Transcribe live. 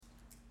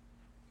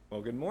Well,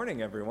 good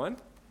morning, everyone.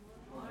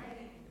 Good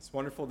morning. It's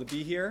wonderful to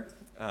be here.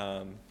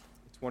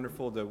 It's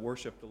wonderful to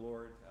worship the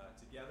Lord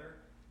together.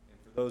 And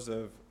for those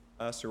of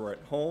us who are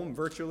at home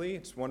virtually,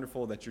 it's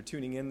wonderful that you're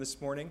tuning in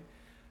this morning.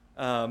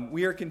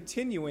 We are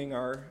continuing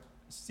our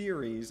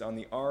series on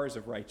the R's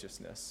of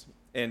righteousness.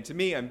 And to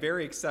me, I'm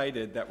very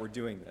excited that we're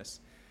doing this.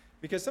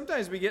 Because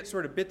sometimes we get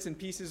sort of bits and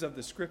pieces of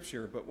the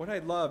scripture, but what I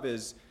love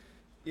is,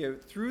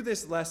 through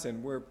this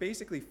lesson, we're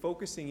basically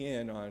focusing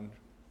in on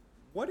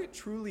what it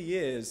truly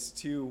is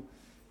to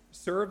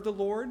serve the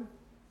Lord,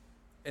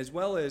 as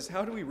well as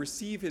how do we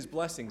receive his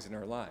blessings in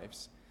our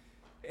lives.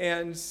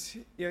 And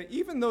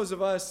even those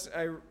of us,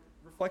 I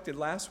reflected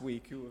last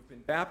week, who have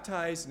been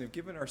baptized and have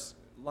given our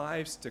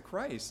lives to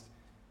Christ,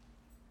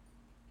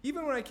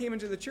 even when I came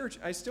into the church,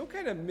 I still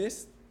kind of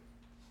missed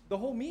the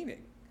whole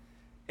meaning.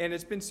 And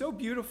it's been so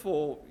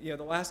beautiful, the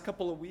last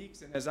couple of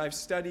weeks, and as I've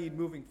studied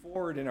moving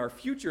forward in our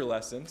future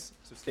lessons,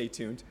 so stay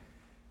tuned,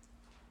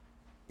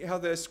 how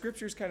the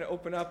scriptures kind of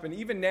open up, and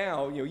even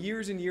now,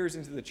 years and years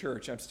into the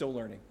church, I'm still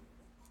learning.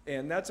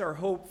 And that's our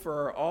hope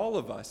for all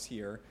of us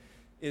here,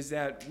 is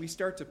that we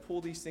start to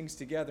pull these things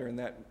together and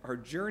that our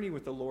journey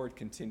with the Lord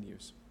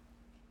continues.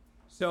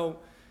 So,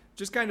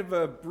 just kind of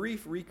a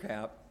brief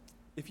recap.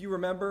 If you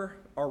remember,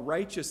 our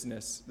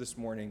righteousness this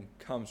morning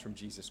comes from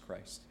Jesus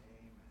Christ.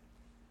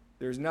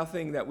 There's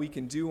nothing that we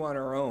can do on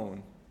our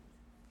own,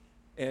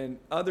 and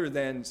other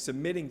than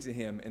submitting to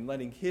him and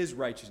letting his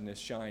righteousness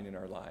shine in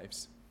our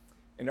lives.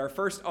 And our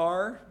first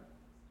R,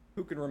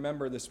 who can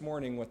remember this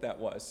morning what that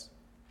was?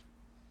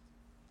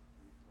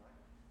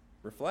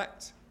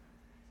 Reflect.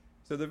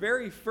 So the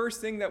very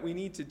first thing that we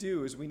need to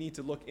do is we need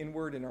to look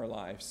inward in our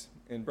lives.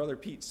 And Brother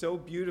Pete so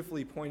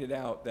beautifully pointed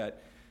out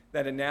that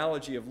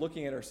analogy of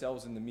looking at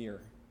ourselves in the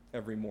mirror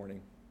every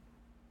morning.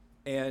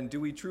 And do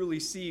we truly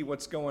see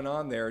what's going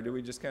on there, or do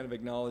we just kind of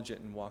acknowledge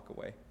it and walk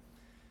away?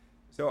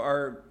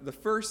 So the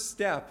first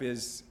step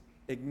is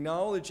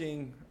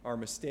acknowledging our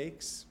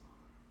mistakes.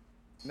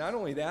 Not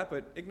only that,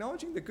 but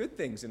acknowledging the good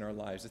things in our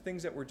lives, the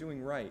things that we're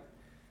doing right.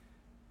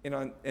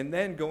 And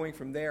then going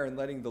from there and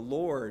letting the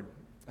Lord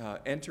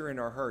enter in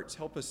our hearts,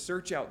 help us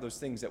search out those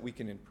things that we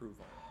can improve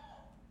on.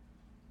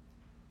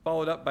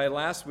 Followed up by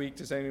last week,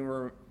 does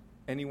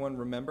anyone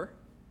remember?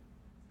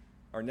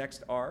 Our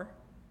next R?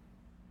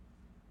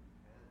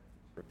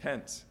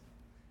 Repent.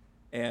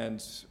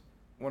 And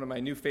one of my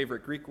new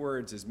favorite Greek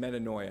words is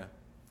metanoia.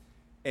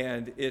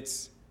 And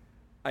it's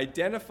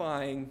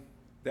identifying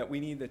that we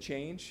need the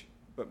change,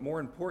 but more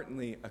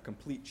importantly, a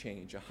complete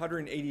change, a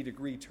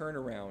 180-degree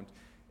turnaround.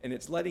 And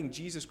it's letting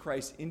Jesus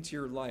Christ into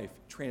your life,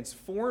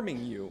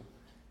 transforming you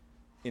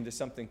into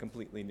something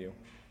completely new.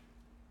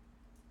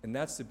 And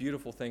that's the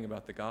beautiful thing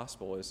about the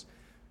gospel, is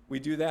we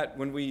do that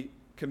when we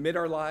commit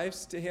our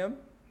lives to him,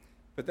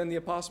 but then the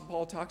Apostle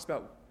Paul talks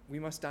about we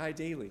must die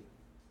daily.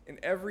 And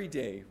every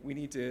day we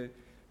need to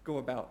go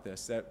about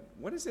this, that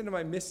what is it am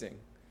I missing?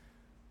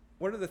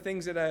 What are the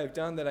things that I have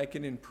done that I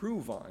can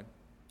improve on?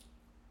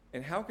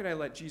 And how can I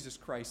let Jesus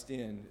Christ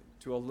in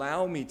to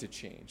allow me to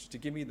change, to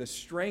give me the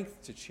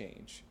strength to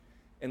change,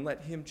 and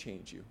let him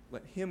change you,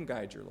 let him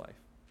guide your life?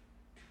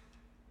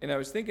 And I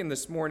was thinking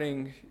this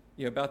morning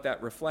about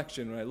that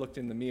reflection when I looked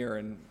in the mirror,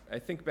 and I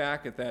think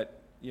back at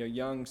that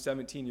young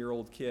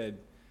 17-year-old kid,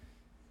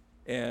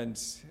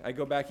 and I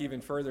go back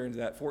even further into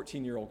that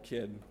 14-year-old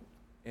kid,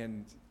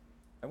 and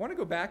I want to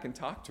go back and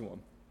talk to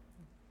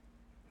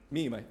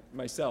him,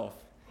 myself.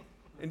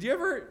 And do you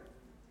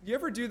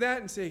ever do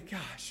that and say,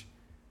 gosh,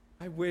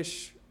 I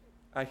wish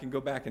I can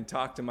go back and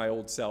talk to my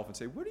old self and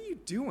say, what are you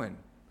doing?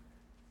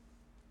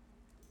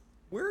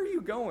 Where are you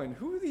going?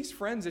 Who are these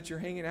friends that you're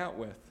hanging out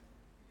with?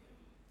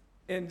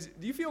 And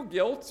do you feel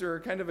guilt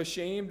or kind of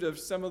ashamed of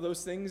some of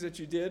those things that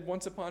you did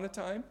once upon a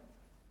time?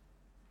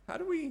 How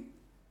do we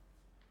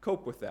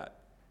cope with that?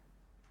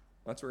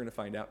 That's what we're going to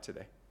find out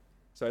today.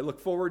 So I look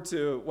forward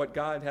to what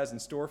God has in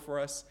store for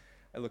us.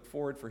 I look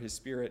forward for his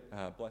Spirit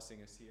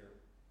blessing us here.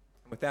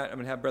 With that, I'm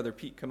going to have Brother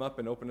Pete come up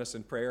and open us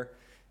in prayer.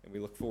 And we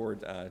look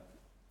forward to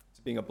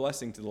being a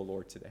blessing to the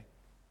Lord today.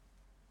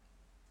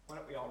 Why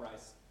don't we all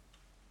rise?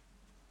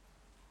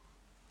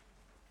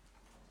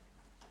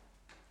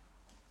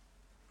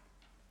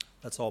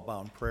 Let's all bow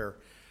in prayer.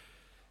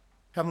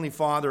 Heavenly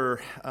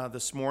Father,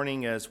 this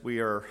morning as we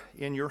are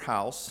in your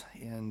house,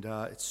 and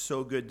it's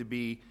so good to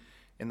be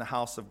in the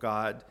house of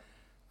God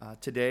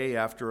today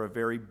after a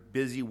very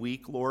busy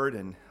week, Lord,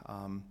 and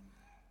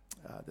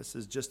this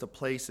is just a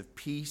place of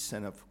peace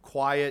and of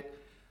quiet,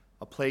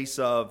 a place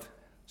of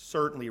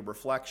certainly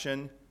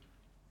reflection,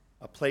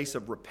 a place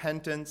of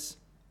repentance,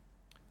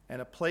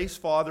 and a place,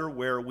 Father,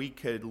 where we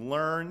could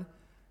learn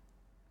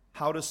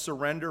how to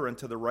surrender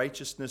unto the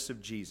righteousness of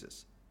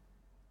Jesus,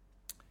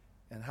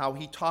 and how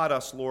he taught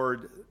us,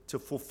 Lord, to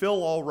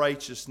fulfill all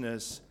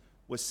righteousness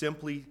was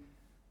simply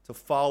to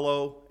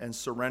follow and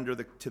surrender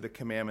to the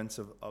commandments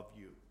of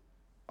you,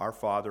 our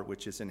Father,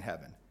 which is in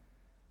heaven.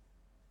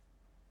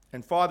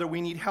 And Father,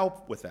 we need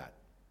help with that.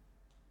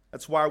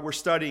 That's why we're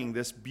studying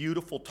this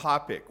beautiful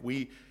topic.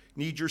 We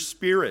need your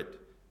Spirit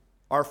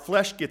our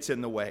flesh gets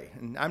in the way.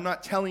 And I'm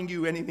not telling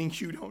you anything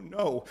you don't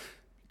know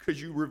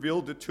because you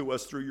revealed it to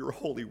us through your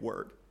holy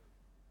word.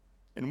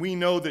 And we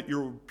know that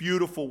your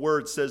beautiful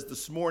word says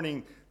this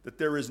morning that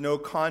there is no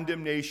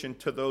condemnation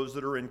to those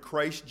that are in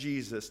Christ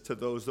Jesus, to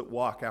those that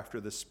walk after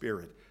the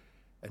Spirit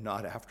and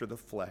not after the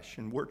flesh.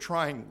 And we're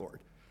trying, Lord,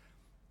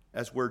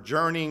 as we're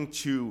journeying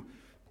to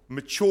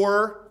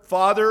mature,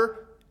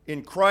 Father,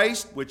 in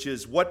Christ, which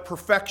is what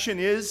perfection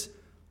is,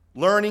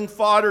 learning,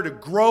 Father, to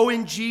grow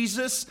in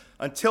Jesus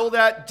until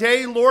that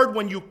day, Lord,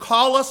 when you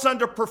call us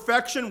unto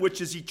perfection,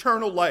 which is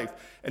eternal life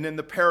and in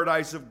the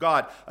paradise of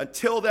God.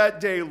 Until that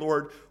day,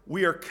 Lord,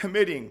 we are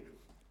committing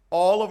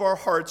all of our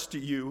hearts to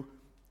you,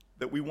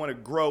 that we want to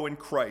grow in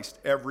Christ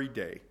every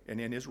day and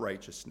in his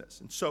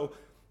righteousness. And so,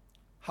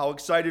 how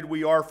excited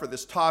we are for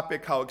this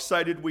topic, how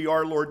excited we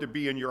are, Lord, to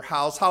be in your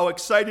house, how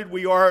excited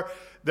we are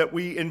that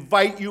we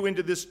invite you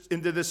into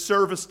this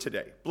service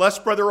today. Bless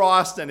Brother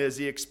Austin as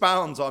he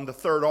expounds on the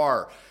third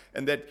R,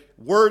 and that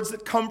words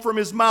that come from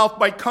his mouth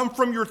might come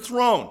from your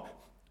throne.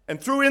 And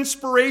through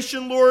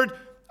inspiration, Lord,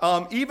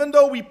 even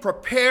though we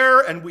prepare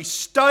and we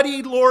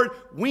study, Lord,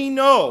 we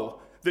know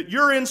that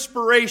your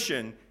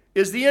inspiration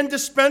is the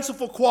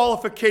indispensable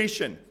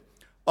qualification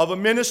of a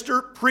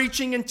minister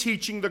preaching and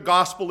teaching the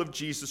gospel of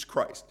Jesus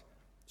Christ.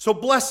 So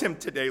bless him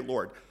today,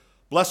 Lord.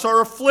 Bless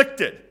our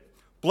afflicted.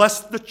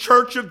 Bless the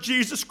church of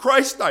Jesus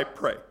Christ, I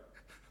pray.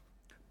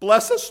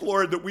 Bless us,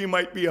 Lord, that we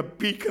might be a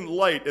beacon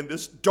light in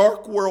this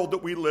dark world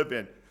that we live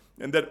in,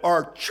 and that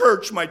our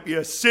church might be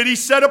a city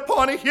set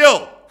upon a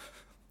hill,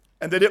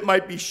 and that it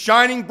might be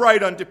shining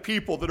bright unto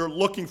people that are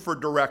looking for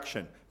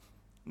direction.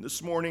 And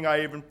this morning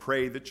I even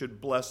pray that you'd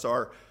bless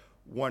our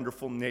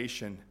wonderful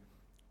nation,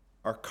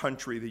 our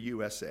country, the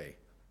USA.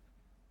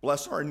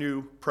 Bless our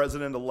new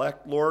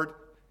president-elect, Lord.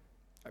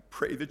 I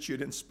pray that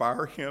you'd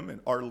inspire him and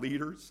our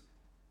leaders.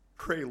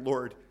 Pray,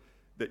 Lord,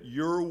 that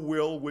your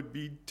will would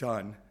be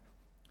done,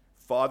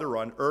 Father,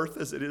 on earth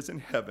as it is in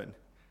heaven,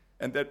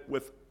 and that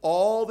with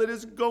all that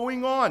is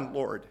going on,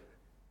 Lord,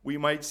 we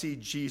might see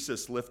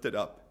Jesus lifted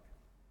up.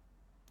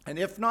 And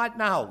if not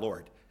now,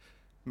 Lord,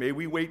 may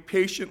we wait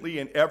patiently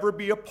and ever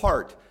be a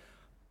part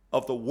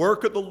of the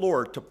work of the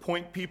Lord to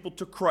point people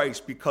to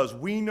Christ, because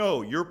we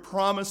know your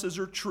promises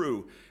are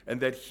true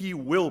and that he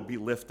will be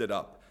lifted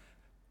up.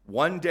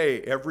 One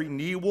day every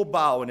knee will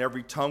bow and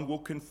every tongue will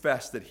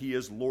confess that he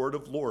is Lord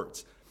of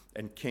lords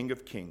and King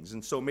of kings.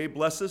 And so may you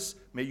bless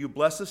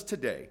us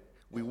today.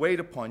 We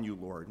wait upon you,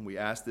 Lord, and we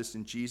ask this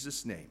in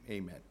Jesus' name.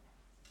 Amen.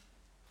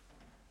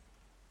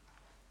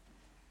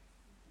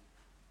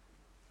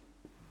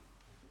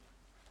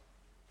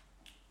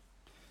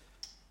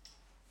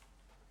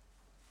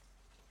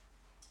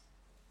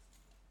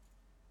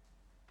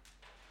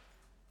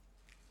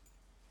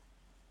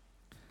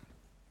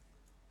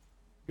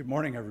 Good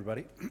morning,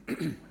 everybody.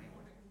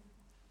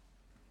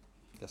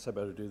 Guess I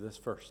better do this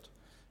first.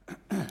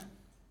 I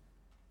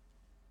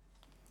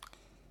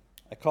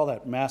call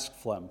that mask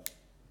phlegm.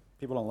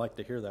 People don't like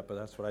to hear that, but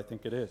that's what I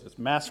think it is. It's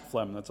mask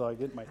phlegm. That's all I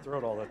get in my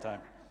throat all the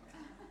time.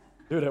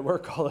 Do it at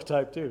work all the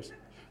time, too.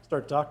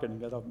 Start talking,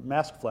 get a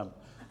mask phlegm.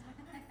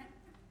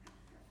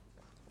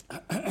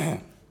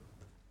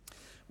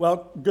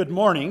 Well, good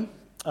morning.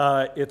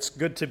 It's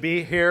good to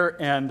be here,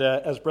 and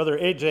as Brother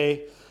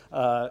AJ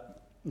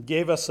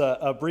gave us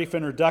a brief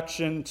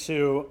introduction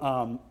to,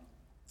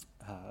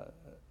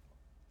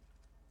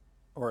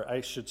 or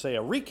I should say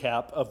a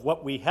recap of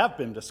what we have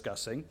been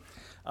discussing.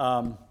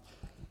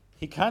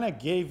 He kind of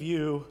gave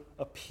you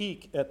a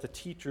peek at the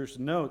teacher's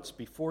notes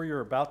before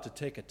you're about to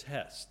take a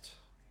test.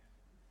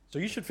 So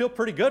you should feel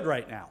pretty good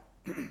right now.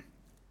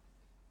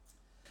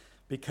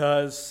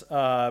 Because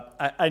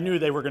I knew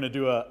they were going to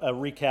do a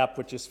recap,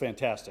 which is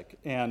fantastic.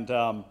 And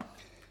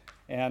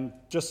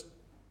just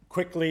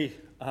quickly,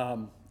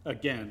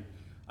 again,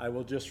 I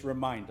will just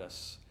remind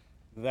us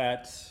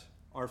that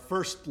our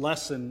first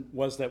lesson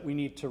was that we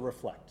need to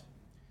reflect.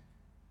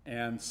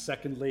 And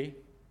secondly,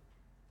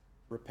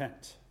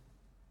 repent.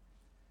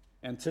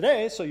 And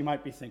today, so you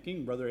might be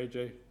thinking, Brother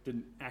AJ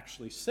didn't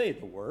actually say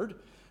the word,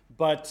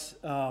 but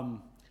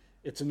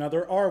it's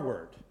another R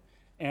word.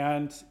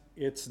 And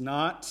it's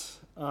not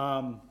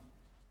an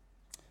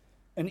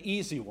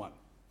easy one.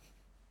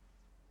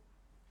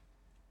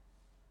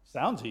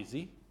 Sounds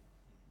easy,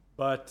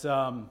 but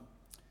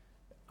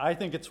I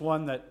think it's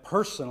one that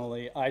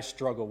personally I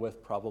struggle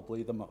with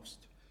probably the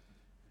most.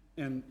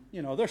 And,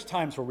 you know, there's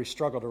times where we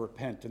struggle to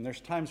repent, and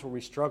there's times where we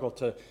struggle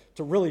to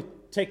really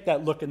take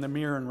that look in the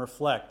mirror and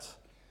reflect.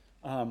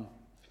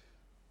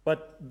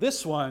 But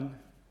this one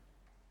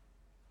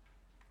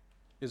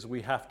is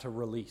we have to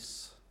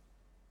release.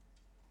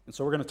 And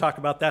so we're going to talk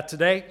about that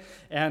today.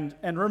 And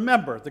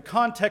remember, the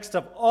context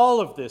of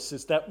all of this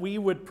is that we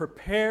would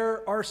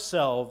prepare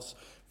ourselves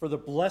for the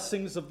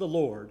blessings of the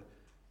Lord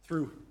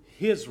through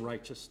his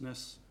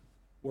righteousness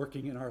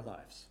working in our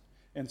lives.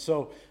 And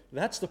so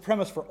that's the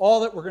premise for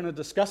all that we're going to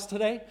discuss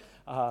today.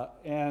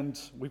 And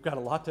we've got a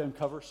lot to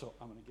uncover, so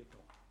I'm going to get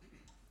going.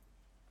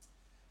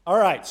 All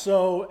right,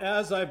 so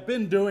as I've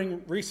been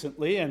doing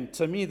recently, and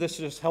to me this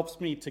just helps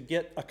me to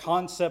get a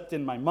concept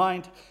in my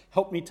mind,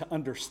 help me to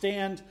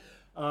understand,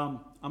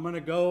 I'm going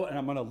to go and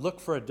I'm going to look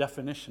for a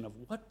definition of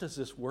what does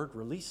this word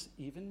release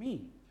even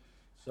mean.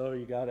 So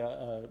you got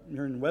a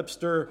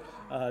Merriam-Webster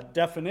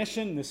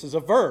definition. This is a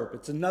verb.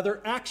 It's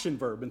another action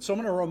verb. And so I'm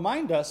going to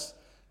remind us,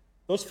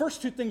 those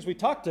first two things we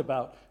talked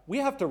about, we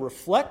have to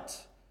reflect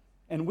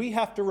and we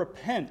have to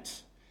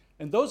repent.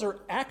 And those are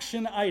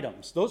action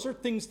items. Those are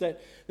things that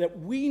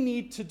we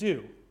need to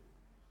do.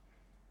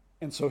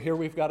 And so here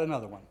we've got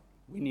another one.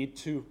 We need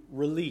to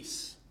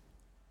release.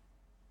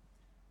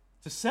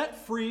 To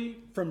set free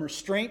from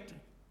restraint,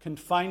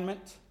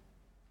 confinement,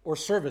 or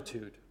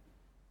servitude.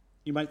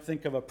 You might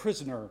think of a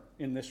prisoner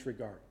in this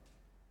regard.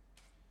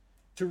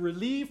 To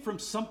relieve from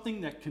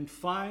something that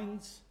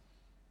confines,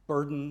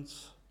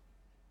 burdens,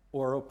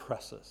 or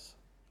oppresses.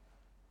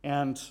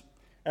 And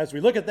as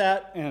we look at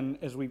that and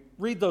as we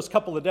read those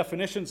couple of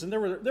definitions, and there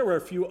were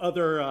a few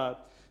other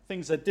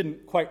things that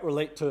didn't quite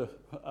relate to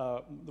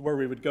where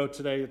we would go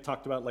today. It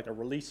talked about like a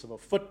release of a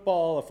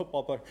football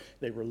player.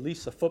 They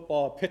release a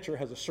football. A pitcher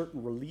has a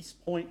certain release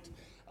point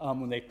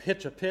when they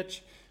pitch a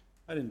pitch.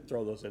 I didn't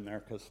throw those in there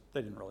because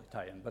they didn't really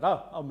tie in, but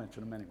I'll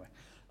mention them anyway.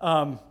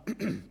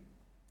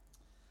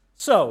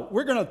 So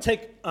we're going to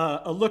take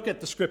a look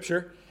at the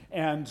scripture,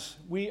 and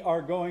we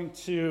are going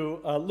to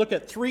look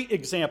at 3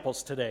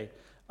 examples today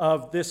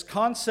of this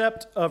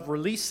concept of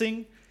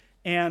releasing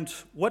and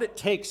what it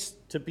takes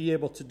to be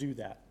able to do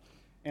that.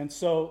 And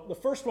so the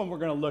first one we're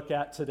going to look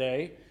at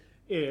today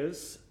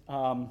is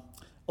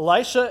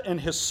Elisha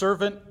and his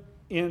servant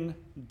in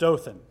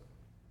Dothan.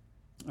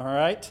 All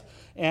right?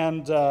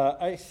 And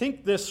I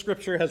think this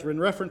scripture has been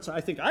referenced.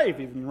 I think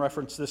I've even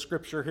referenced this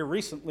scripture here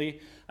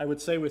recently, I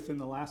would say within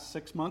the last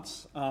 6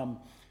 months.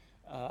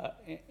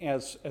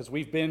 As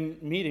we've been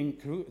meeting,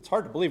 it's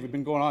hard to believe we've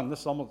been going on, this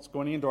is almost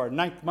going into our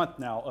 9th month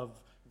now of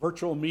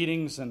virtual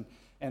meetings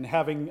and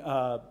having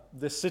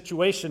this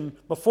situation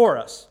before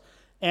us.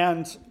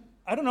 And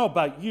I don't know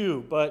about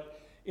you,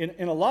 but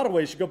in a lot of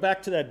ways, you go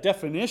back to that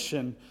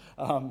definition,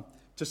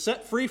 to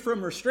set free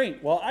from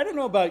restraint. Well, I don't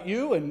know about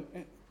you, and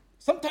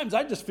sometimes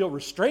I just feel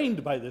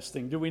restrained by this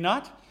thing, do we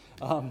not?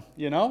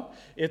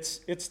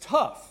 It's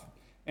tough,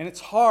 and it's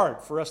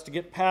hard for us to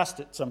get past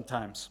it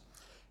sometimes.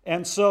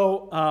 And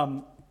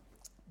so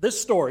this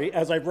story,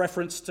 as I've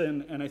referenced,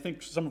 and I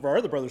think some of our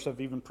other brothers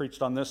have even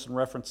preached on this and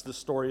referenced this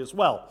story as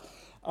well.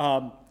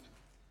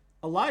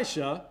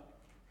 Elisha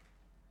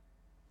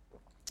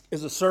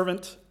is a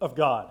servant of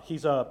God.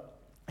 He's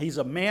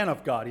a man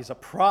of God. He's a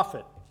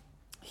prophet.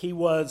 He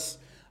was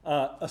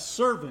a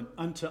servant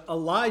unto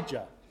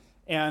Elijah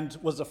and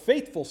was a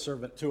faithful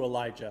servant to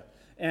Elijah.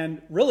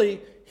 And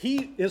really,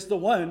 he is the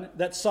one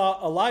that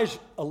saw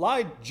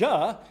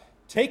Elijah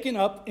taken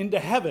up into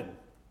heaven.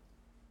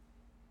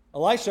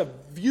 Elisha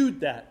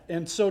viewed that.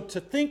 And so to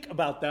think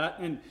about that,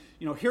 and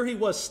here he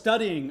was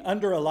studying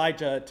under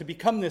Elijah to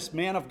become this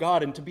man of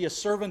God and to be a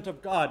servant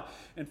of God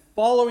and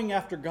following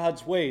after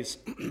God's ways.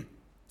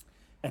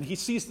 And he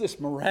sees this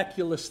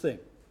miraculous thing.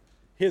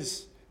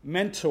 His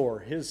mentor,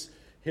 his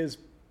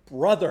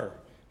brother,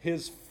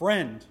 his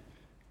friend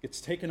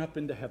gets taken up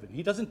into heaven.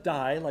 He doesn't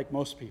die like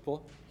most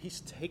people.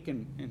 He's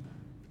taken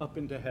up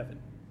into heaven.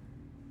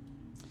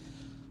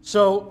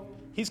 So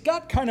he's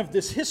got kind of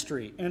this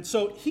history. And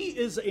so he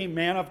is a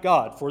man of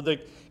God for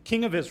the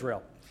king of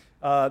Israel,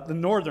 the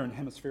northern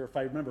hemisphere, if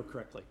I remember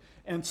correctly.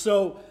 And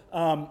so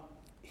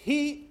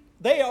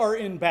they are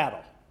in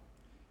battle.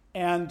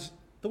 And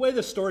the way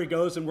the story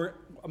goes, and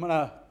I'm going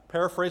to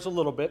paraphrase a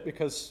little bit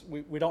because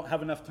we don't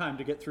have enough time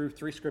to get through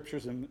 3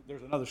 scriptures, and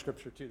there's another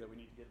scripture too that we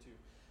need to get to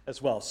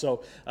as well.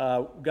 So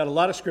we've got a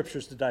lot of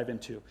scriptures to dive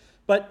into.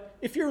 But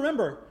if you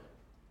remember,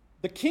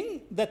 the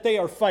king that they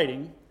are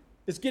fighting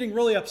is getting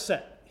really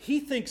upset. He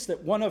thinks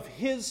that one of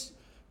his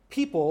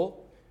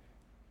people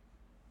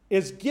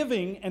is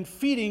giving and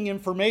feeding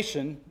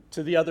information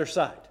to the other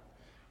side.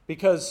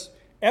 Because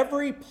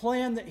every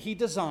plan that he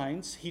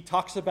designs, he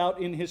talks about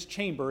in his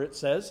chamber, it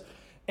says,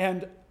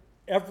 and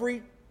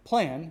every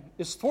plan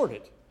is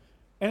thwarted.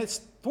 And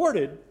it's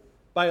thwarted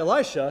by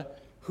Elisha,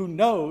 who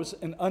knows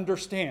and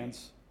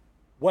understands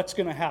what's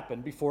going to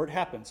happen before it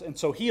happens. And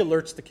so he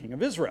alerts the king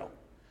of Israel.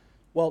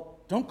 Well,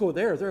 don't go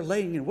there. They're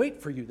laying in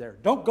wait for you there.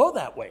 Don't go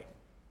that way.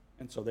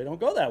 And so they don't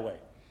go that way.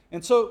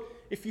 And so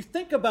if you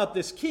think about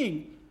this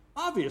king,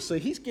 obviously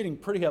he's getting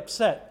pretty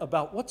upset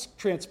about what's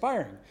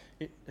transpiring.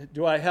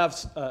 Do I have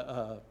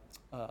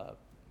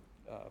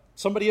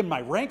somebody in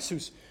my ranks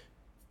who's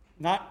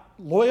not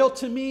loyal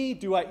to me?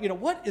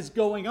 What is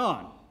going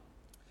on?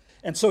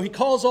 And so he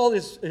calls all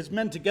his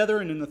men together,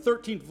 and in the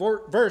 13th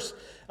verse,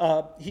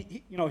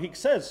 he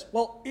says,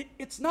 well,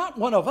 it's not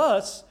one of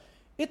us.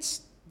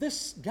 It's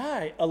this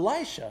guy,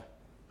 Elisha,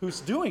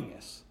 who's doing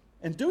this.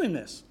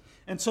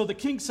 And so the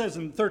king says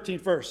in the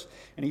 13th verse,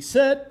 and he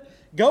said,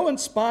 go and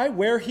spy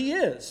where he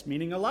is,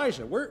 meaning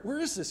Elijah. Where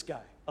is this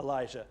guy,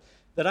 Elijah?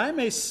 That I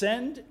may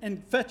send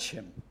and fetch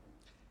him.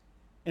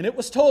 And it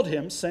was told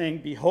him, saying,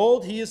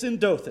 behold, he is in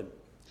Dothan.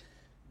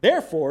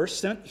 Therefore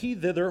sent he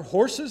thither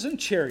horses and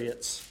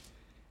chariots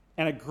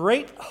and a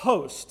great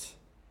host,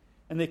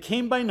 and they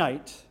came by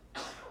night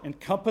and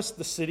compassed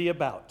the city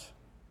about.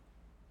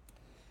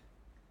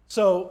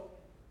 So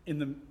in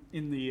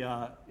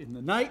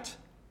the night,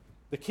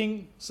 the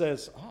king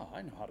says, "Oh,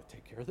 I know how to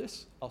take care of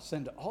this. I'll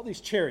send all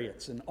these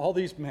chariots and all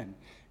these men,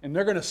 and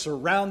they're going to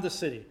surround the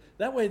city.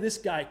 That way this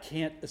guy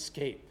can't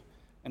escape.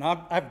 And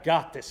I've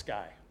got this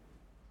guy."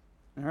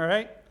 All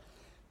right?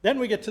 Then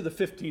we get to the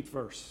 15th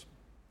verse.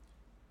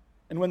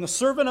 "And when the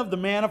servant of the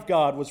man of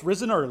God was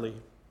risen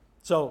early,"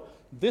 so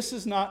this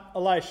is not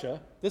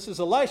Elisha, this is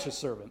Elisha's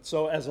servant.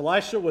 So as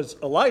Elisha was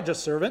Elijah's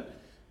servant,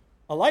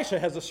 Elisha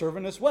has a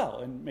servant as well,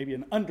 and maybe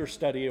an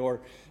understudy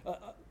or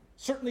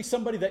certainly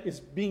somebody that is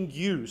being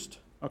used,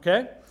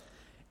 okay?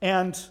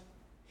 "And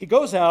he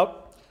goes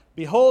out,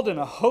 behold, and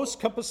a host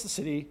compassed the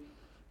city,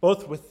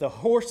 both with the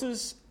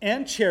horses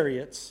and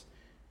chariots.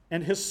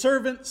 And his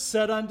servant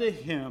said unto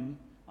him,"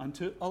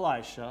 unto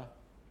Elisha,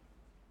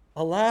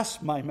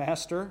 "Alas, my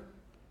master,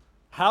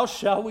 how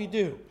shall we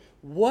do?"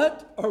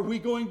 What are we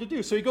going to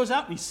do? So he goes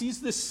out and he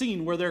sees this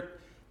scene where they're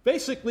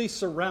basically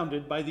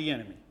surrounded by the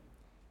enemy.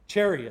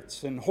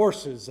 Chariots and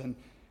horses and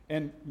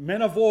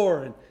men of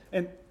war.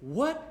 And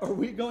what are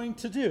we going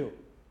to do?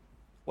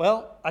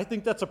 Well, I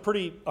think that's a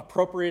pretty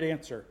appropriate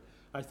answer.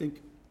 I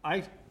think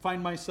I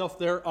find myself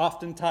there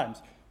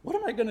oftentimes. What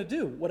am I going to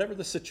do, whatever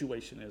the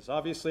situation is?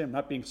 Obviously, I'm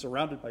not being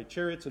surrounded by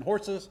chariots and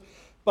horses,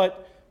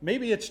 but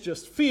maybe it's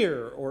just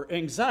fear or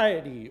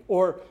anxiety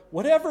or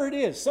whatever it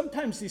is.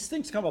 Sometimes these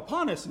things come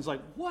upon us and it's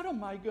like, what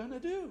am I going to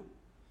do?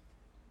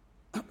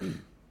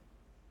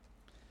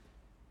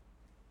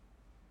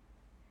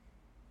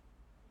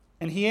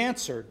 And he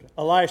answered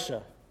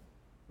Elisha.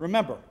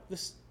 Remember,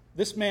 this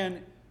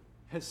man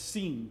has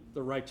seen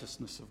the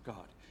righteousness of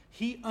God.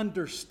 He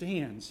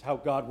understands how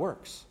God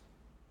works.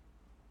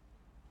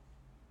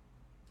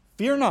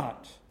 "Fear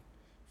not,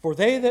 for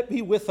they that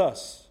be with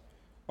us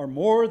are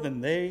more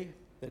than they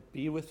that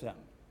be with them."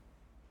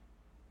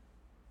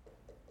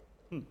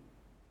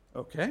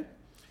 Okay.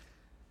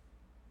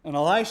 And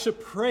Elisha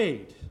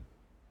prayed,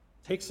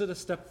 takes it a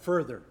step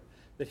further,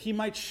 that he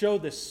might show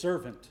this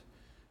servant,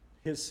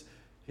 his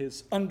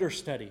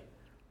understudy,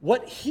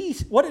 what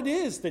it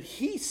is that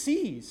he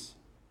sees.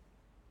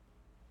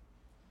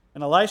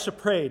 And Elisha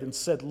prayed and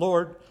said,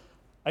 "Lord,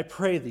 I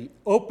pray thee,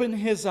 open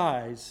his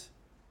eyes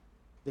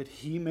that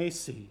he may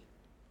see."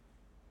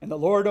 And the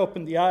Lord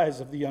opened the eyes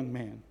of the young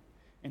man,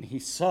 and he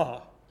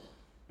saw.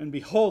 And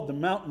behold, the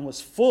mountain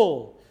was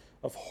full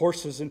of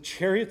horses and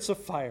chariots of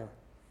fire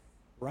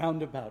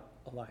round about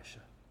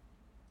Elisha.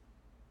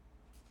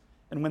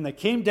 And when they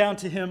came down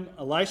to him,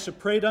 Elisha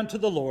prayed unto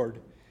the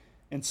Lord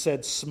and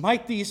said,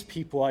 "Smite these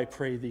people, I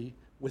pray thee,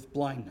 with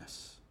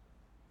blindness."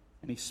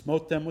 And he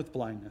smote them with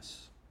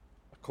blindness,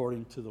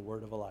 according to the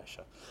word of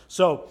Elisha.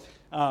 So,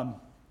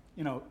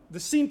 the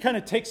scene kind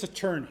of takes a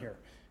turn here.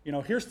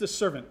 Here's the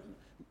servant.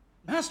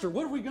 "Master,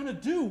 what are we going to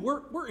do?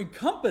 We're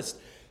encompassed."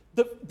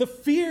 The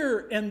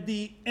fear and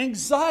the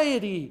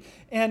anxiety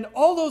and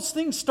all those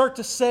things start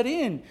to set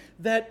in.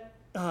 That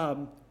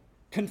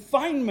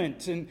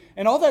confinement and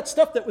all that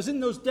stuff that was in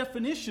those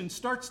definitions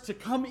starts to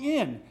come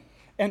in.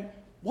 And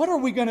what are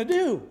we going to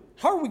do?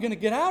 How are we going to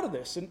get out of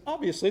this? And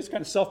obviously, it's kind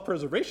of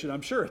self-preservation,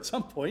 I'm sure, at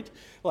some point.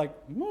 Like,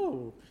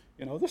 whoa,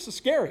 this is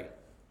scary.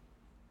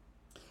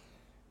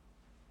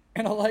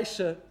 And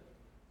Elisha,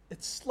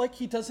 it's like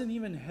he doesn't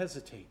even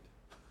hesitate.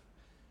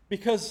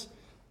 Because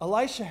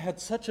Elisha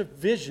had such a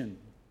vision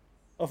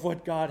of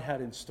what God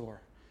had in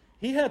store.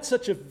 He had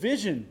such a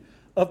vision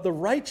of the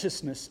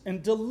righteousness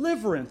and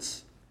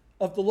deliverance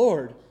of the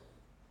Lord.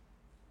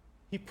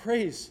 He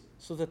prays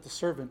so that the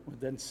servant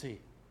would then see.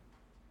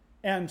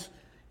 And,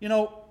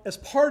 as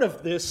part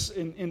of this,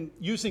 in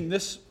using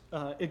this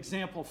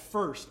example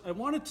first, I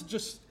wanted to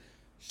just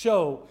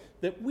show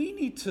that we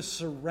need to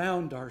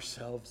surround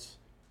ourselves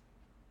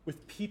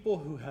with people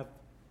who have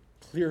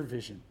clear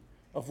vision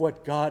of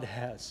what God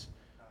has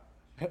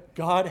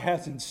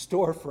in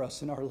store for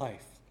us in our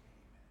life.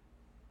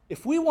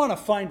 If we want to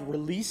find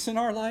release in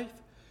our life,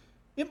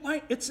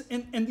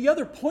 and the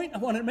other point I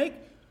want to make,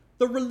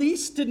 the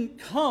release didn't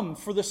come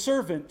for the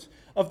servant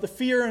of the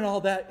fear and all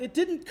that. It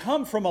didn't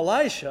come from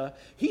Elisha.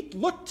 He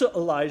looked to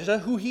Elijah,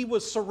 who he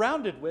was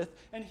surrounded with,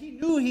 and he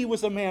knew he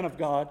was a man of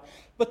God,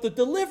 but the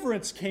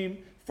deliverance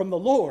came from the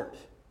Lord.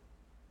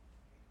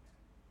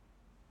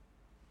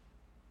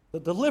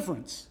 The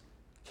deliverance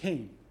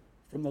came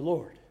from the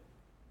Lord.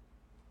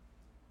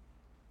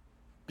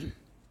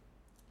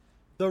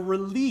 The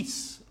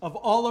release of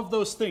all of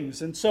those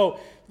things. And so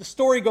the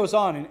story goes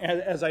on, and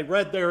as I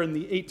read there in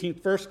the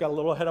 18th verse, got a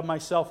little ahead of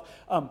myself,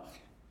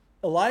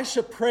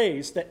 Elisha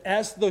prays that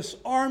as this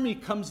army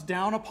comes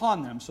down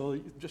upon them, so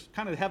you just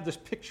kind of have this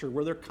picture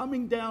where they're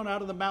coming down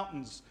out of the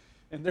mountains,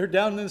 and they're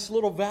down in this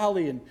little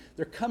valley, and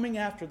they're coming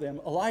after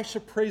them. Elisha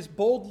prays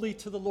boldly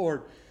to the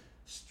Lord,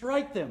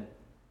 strike them,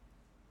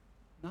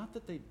 not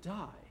that they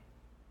die,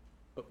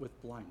 but with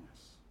blindness.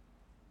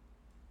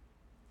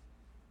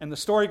 And the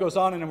story goes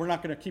on, and we're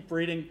not going to keep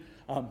reading.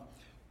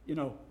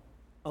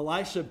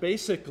 Elisha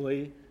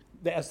basically,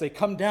 as they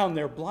come down,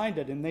 they're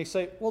blinded, and they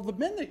say, well, the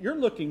men that you're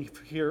looking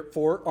here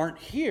for aren't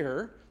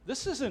here.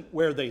 This isn't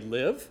where they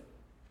live.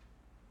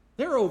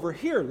 They're over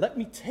here. Let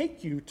me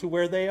take you to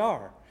where they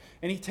are.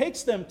 And he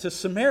takes them to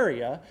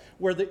Samaria,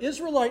 where the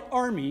Israelite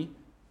army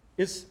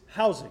is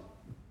housing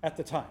at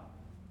the time.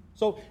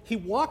 So he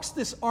walks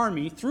this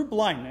army through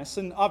blindness,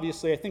 and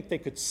obviously I think they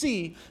could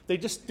see, they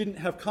just didn't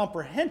have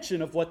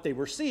comprehension of what they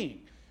were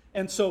seeing.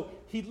 And so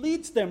he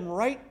leads them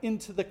right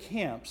into the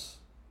camps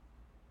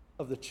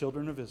of the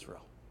children of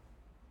Israel,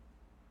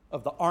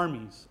 of the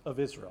armies of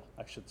Israel,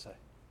 I should say.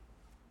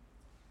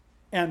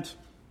 And,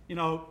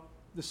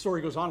 the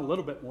story goes on a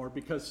little bit more,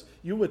 because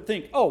you would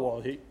think, oh,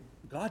 well,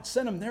 God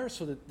sent them there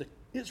so that the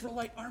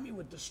Israelite army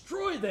would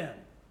destroy them.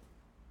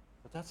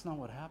 But that's not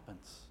what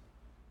happens.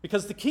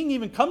 Because the king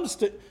even comes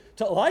to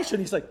Elisha,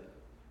 and he's like,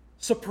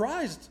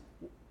 surprised,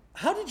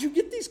 how did you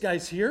get these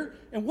guys here,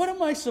 and what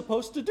am I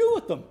supposed to do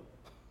with them?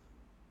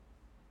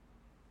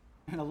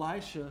 And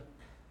Elisha,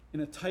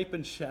 in a type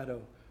and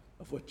shadow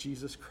of what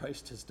Jesus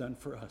Christ has done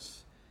for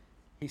us,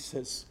 he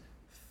says,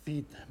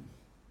 feed them.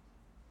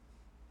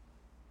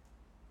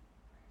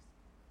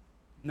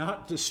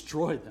 Not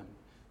destroy them,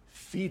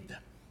 feed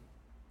them,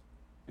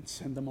 and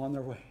send them on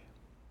their way.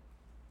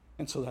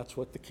 And so that's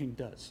what the king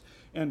does.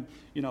 And,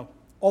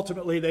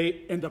 ultimately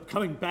they end up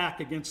coming back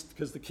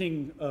because the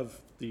king of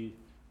the,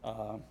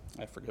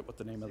 I forget what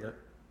the name of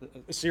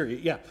it, Syria,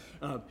 yeah.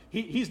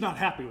 He's not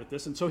happy with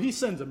this, and so he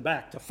sends them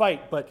back to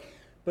fight. But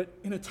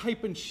in a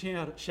type and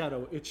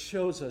shadow, it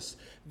shows us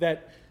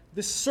that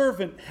this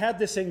servant had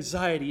this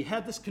anxiety,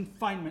 had this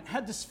confinement,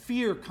 had this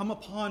fear come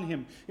upon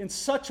him in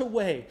such a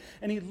way.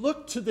 And he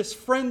looked to this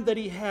friend that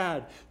he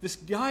had, this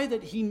guy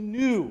that he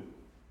knew.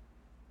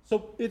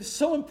 So it is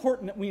so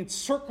important that we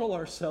encircle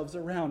ourselves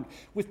around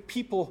with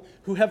people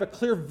who have a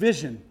clear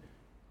vision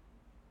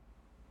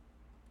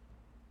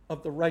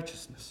of the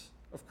righteousness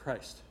of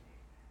Christ.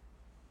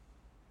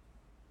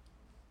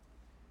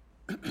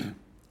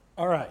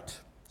 All right,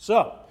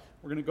 so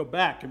we're going to go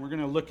back and we're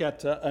going to look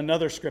at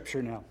another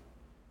scripture now.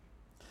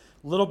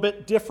 A little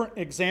bit different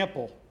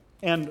example,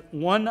 and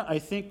one I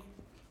think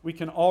we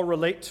can all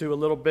relate to a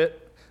little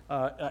bit.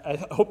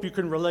 I hope you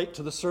can relate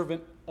to the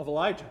servant of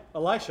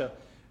Elisha.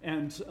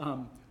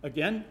 And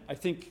again, I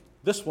think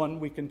this one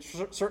we can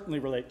certainly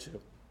relate to.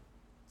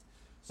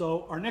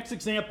 So our next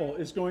example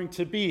is going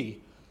to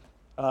be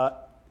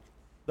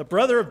the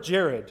brother of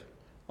Jared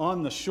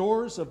on the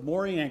shores of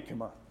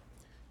Moriankimar.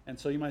 And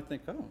so you might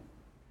think, oh,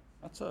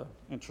 that's an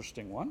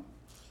interesting one.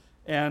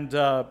 And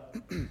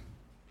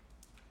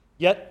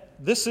yet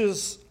this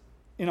is,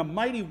 in a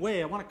mighty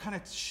way, I want to kind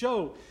of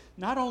show,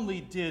 not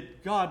only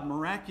did God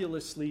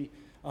miraculously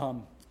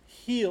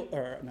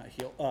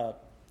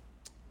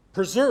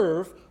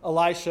preserve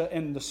Elisha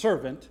and the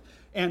servant,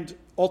 and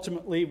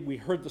ultimately we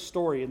heard the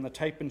story in the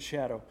type and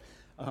shadow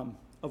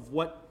of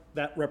what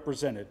that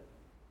represented.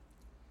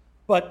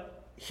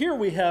 But here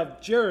we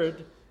have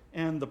Jared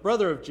and the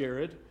brother of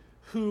Jared,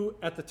 who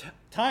at the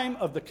time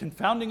of the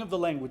confounding of the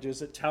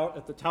languages at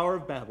the Tower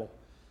of Babel,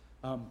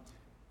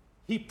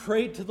 he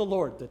prayed to the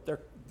Lord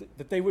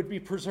that they would be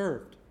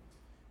preserved.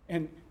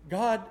 And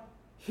God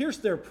hears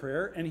their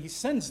prayer, and he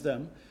sends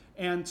them.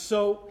 And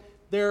so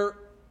they're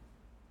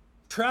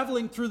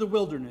traveling through the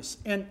wilderness.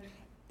 And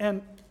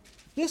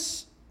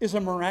this is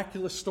a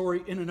miraculous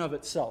story in and of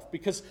itself,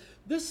 because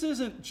this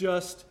isn't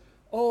just,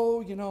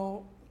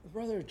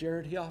 Brother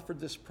Jared, he offered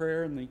this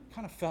prayer, and he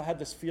kind of had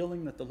this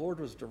feeling that the Lord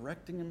was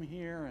directing him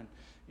here.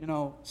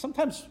 And,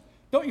 sometimes,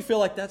 don't you feel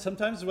like that?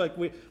 Sometimes like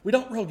we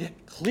don't really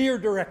get clear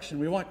direction.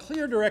 We want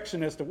clear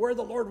direction as to where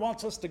the Lord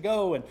wants us to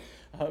go. And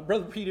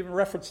Brother Pete even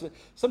referenced that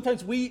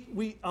sometimes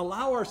we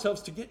allow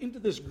ourselves to get into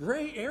this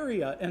gray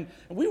area, and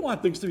we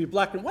want things to be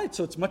black and white,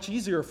 so it's much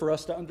easier for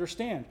us to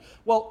understand.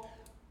 Well,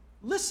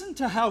 listen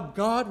to how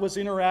God was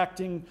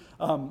interacting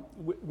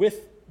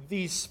with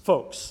these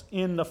folks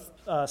in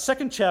the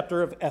second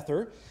chapter of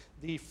Ether,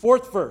 the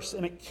 4th verse.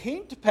 And it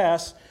came to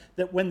pass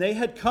that when they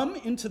had come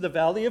into the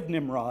valley of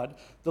Nimrod,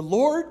 the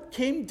Lord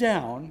came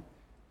down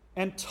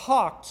and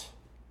talked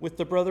with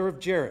the brother of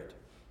Jared.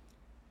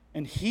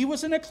 And he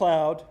was in a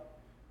cloud,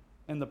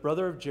 and the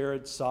brother of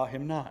Jared saw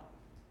him not.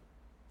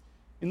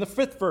 In the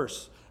 5th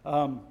verse,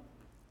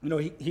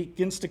 he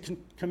begins to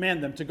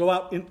command them to go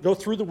out and go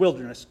through the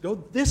wilderness, go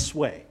this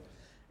way.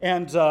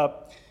 And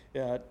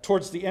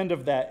towards the end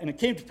of that, and it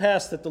came to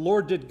pass that the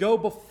Lord did go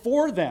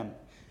before them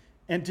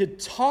and did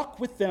talk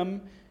with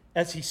them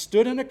as he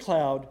stood in a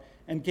cloud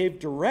and gave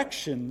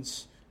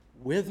directions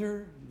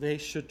whither they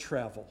should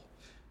travel.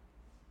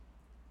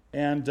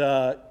 And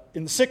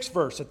in the 6th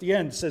verse at the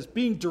end, it says,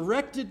 being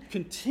directed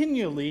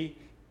continually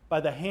by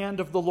the hand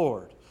of the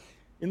Lord.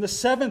 In the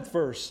 7th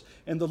verse,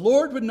 and the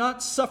Lord would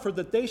not suffer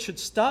that they should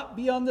stop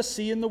beyond the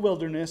sea in the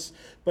wilderness,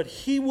 but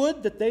he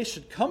would that they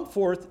should come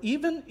forth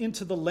even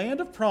into the land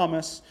of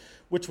promise,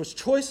 which was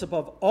choice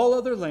above all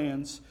other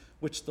lands,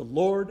 which the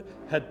Lord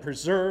had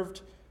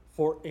preserved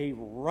for a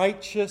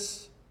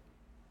righteous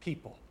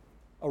people.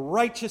 A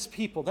righteous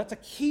people. That's a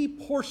key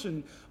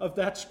portion of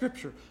that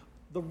scripture.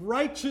 the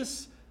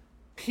righteous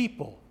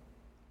people.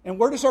 And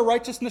where does our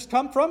righteousness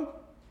come from?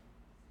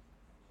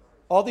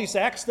 All these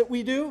acts that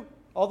we do?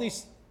 All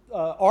these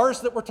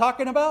R's that we're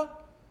talking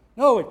about?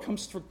 No, it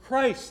comes through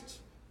Christ.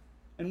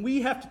 And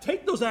we have to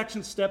take those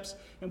action steps,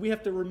 and we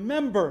have to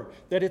remember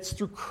that it's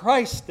through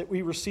Christ that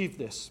we receive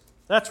this.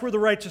 That's where the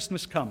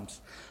righteousness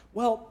comes.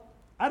 Well,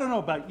 I don't know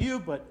about you,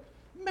 but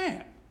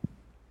man,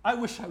 I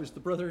wish I was the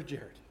brother of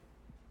Jared.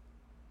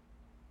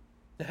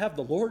 To have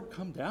the Lord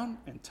come down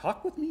and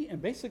talk with me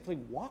and basically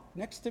walk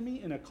next to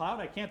me in a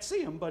cloud. I can't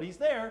see him, but he's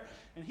there,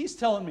 and he's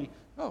telling me,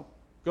 oh,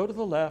 go to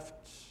the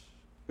left,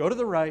 go to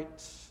the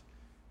right,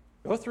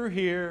 go through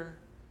here,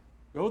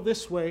 go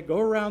this way, go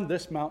around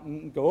this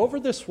mountain, go over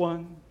this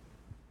one.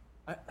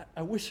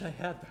 I wish I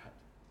had that.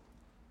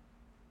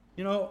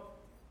 You know,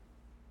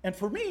 and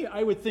for me,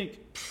 I would think,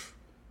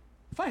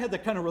 if I had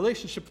that kind of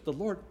relationship with the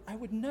Lord, I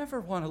would never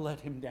want to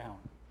let him down.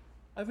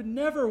 I would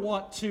never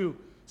want to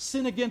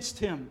sin against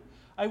him.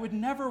 I would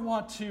never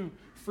want to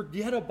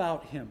forget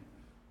about him.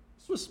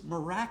 This was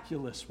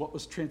miraculous what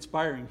was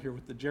transpiring here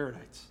with the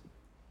Jaredites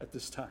at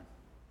this time.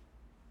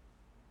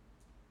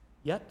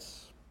 Yet,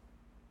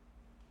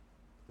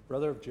 the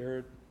brother of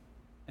Jared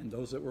and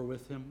those that were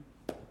with him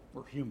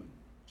were human,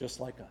 just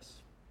like us.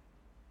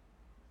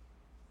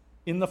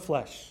 In the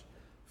flesh,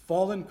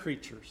 fallen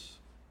creatures.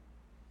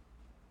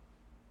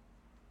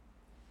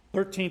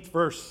 13th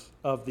verse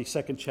of the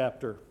second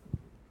chapter.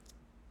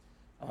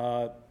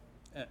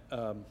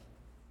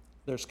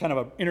 There's kind of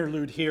an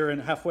interlude here,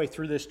 and halfway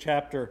through this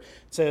chapter,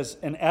 it says,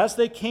 "And as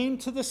they came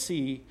to the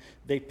sea,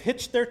 they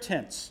pitched their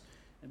tents,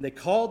 and they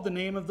called the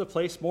name of the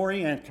place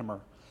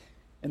Moriankimer.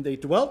 And they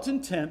dwelt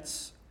in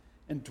tents,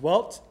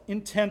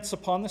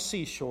 upon the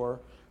seashore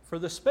for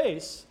the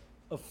space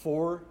of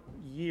 4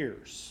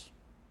 years.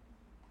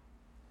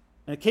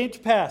 And it came to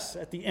pass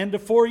at the end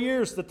of 4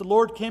 years that the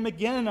Lord came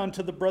again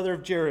unto the brother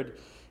of Jared,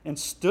 and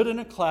stood in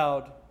a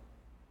cloud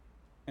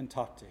and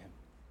talked to him.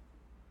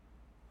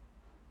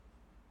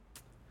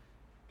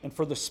 And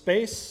for the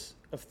space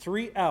of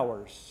 3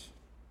 hours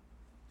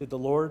did the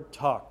Lord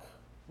talk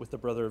with the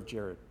brother of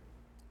Jared,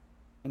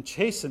 and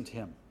chastened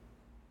him,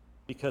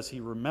 because he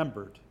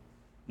remembered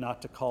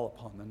not to call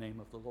upon the name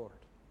of the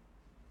Lord."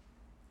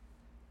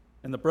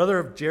 And the brother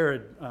of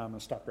Jared, I'm going to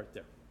stop right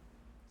there.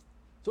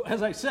 So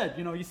as I said,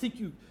 you think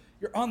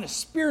you're on this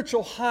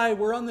spiritual high,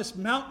 we're on this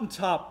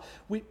mountaintop.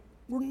 We're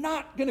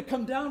not going to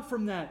come down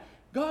from that.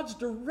 God's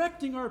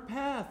directing our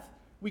path.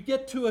 We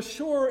get to a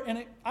shore,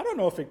 and I don't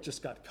know if it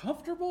just got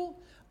comfortable.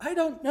 I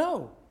don't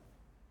know.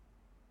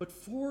 But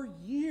 4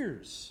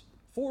 years,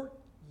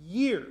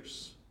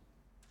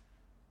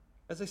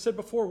 as I said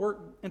before, we're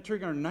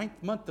entering our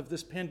 9th month of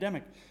this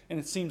pandemic, and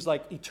it seems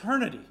like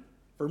eternity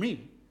for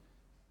me.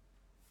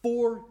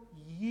 4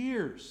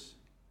 years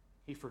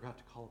he forgot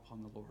to call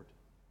upon the Lord.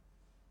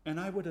 And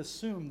I would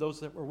assume those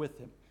that were with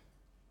him.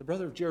 The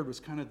brother of Jared was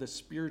kind of the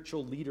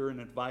spiritual leader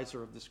and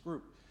advisor of this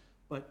group.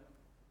 But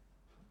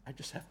I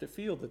just have to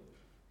feel that,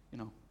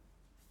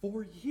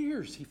 4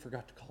 years he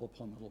forgot to call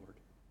upon the Lord.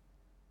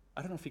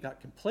 I don't know if he got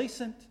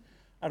complacent.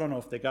 I don't know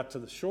if they got to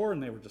the shore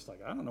and they were just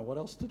like, I don't know what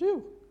else to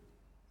do.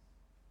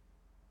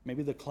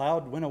 Maybe the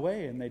cloud went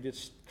away and they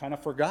just kind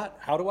of forgot,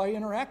 how do I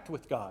interact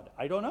with God?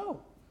 I don't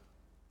know.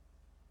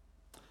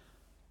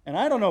 And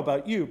I don't know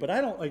about you, but I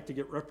don't like to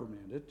get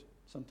reprimanded.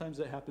 Sometimes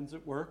it happens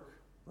at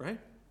work, right?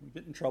 We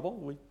get in trouble.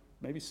 We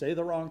maybe say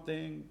the wrong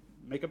thing,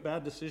 make a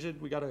bad decision.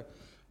 We got to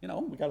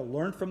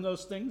learn from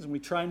those things, and we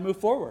try and move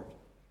forward.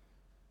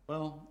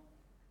 Well,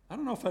 I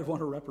don't know if I'd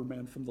want a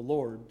reprimand from the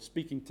Lord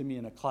speaking to me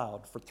in a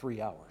cloud for 3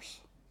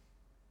 hours.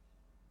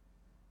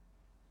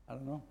 I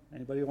don't know.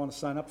 Anybody want to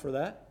sign up for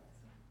that?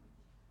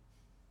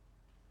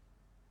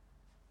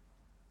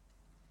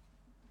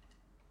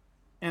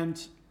 And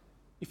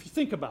if you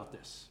think about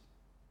this,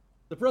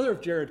 the brother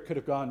of Jared could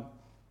have gone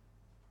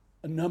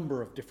a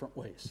number of different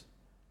ways.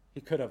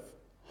 He could have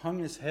hung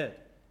his head.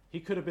 He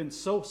could have been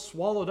so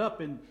swallowed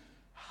up in,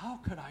 how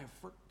could I have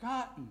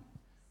forgotten?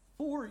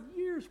 4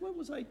 years, what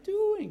was I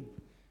doing?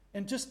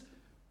 And just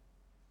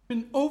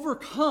been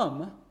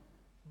overcome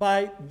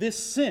by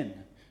this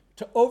sin,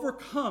 to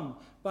overcome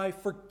by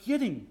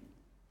forgetting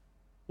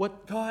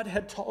what God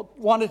had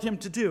wanted him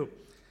to do.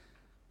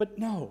 But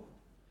no,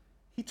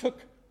 he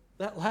took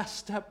that last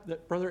step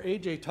that Brother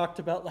AJ talked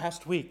about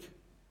last week.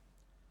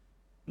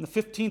 In the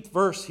 15th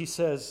verse, he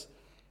says,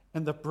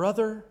 "And the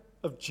brother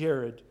of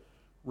Jared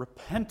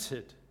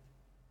repented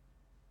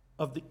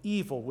of the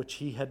evil which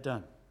he had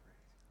done,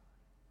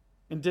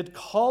 and did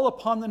call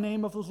upon the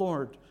name of the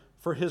Lord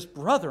for his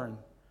brethren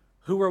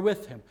who were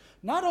with him."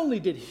 Not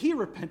only did he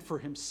repent for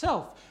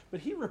himself,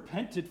 but he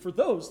repented for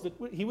those that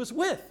he was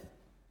with.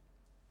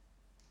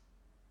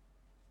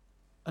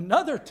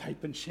 Another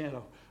type and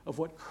shadow of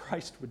what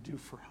Christ would do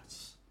for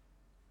us.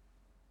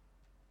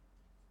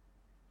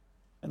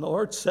 "And the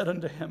Lord said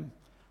unto him,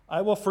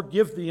 I will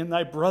forgive thee and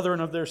thy brethren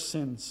of their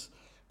sins,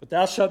 but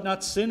thou shalt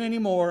not sin any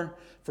more,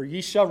 for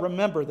ye shall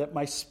remember that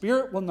my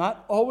spirit will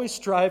not always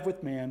strive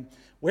with man.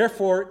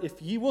 Wherefore, if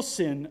ye will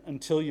sin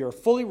until ye are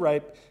fully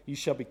ripe, ye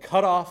shall be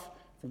cut off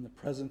from the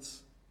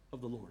presence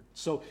of the Lord.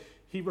 So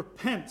he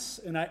repents,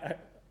 and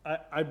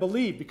I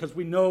believe, because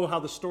we know how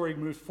the story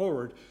moves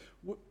forward,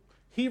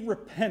 he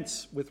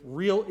repents with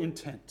real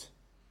intent.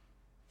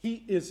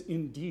 He is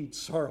indeed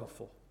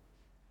sorrowful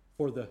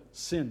for the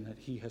sin that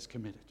he has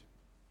committed.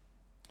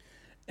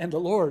 And the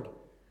Lord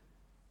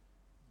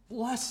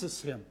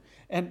blesses him.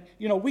 And,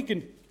 we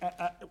can,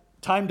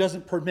 time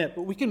doesn't permit,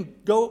 but we can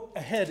go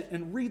ahead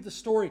and read the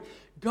story.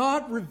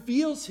 God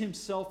reveals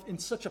himself in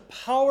such a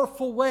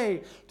powerful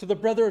way to the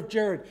brother of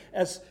Jared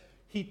as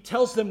he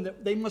tells them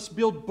that they must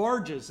build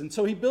barges. And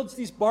so he builds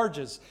these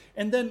barges.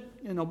 And then,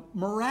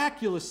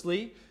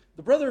 miraculously,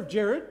 the brother of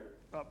Jared,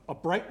 a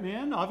bright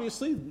man,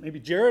 obviously, maybe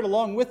Jared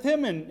along with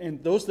him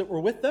and those that were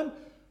with them,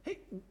 hey,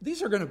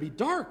 these are going to be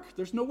dark.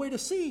 There's no way to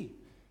see.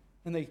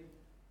 And they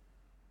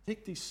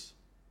take these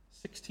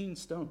 16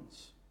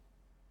 stones.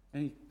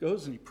 And he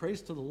goes and he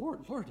prays to the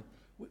Lord. Lord,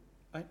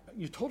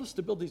 you told us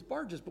to build these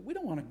barges, but we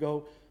don't want to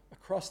go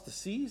across the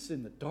seas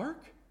in the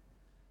dark.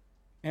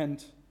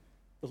 And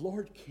the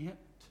Lord can't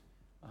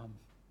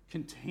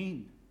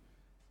contain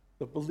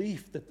the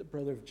belief that the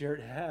brother of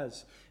Jared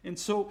has. And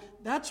so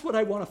that's what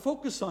I want to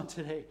focus on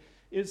today,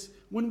 is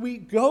when we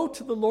go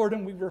to the Lord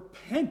and we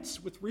repent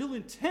with real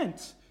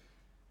intent,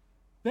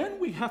 then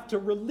we have to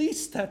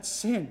release that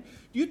sin.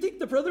 Do you think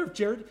the brother of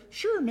Jared,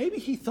 sure, maybe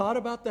he thought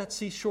about that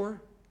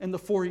seashore and the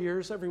 4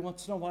 years every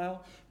once in a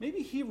while.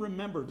 Maybe he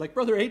remembered, like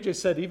Brother AJ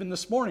said even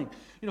this morning,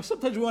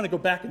 sometimes we want to go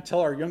back and tell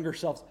our younger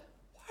selves,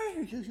 why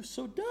are you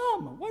so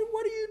dumb?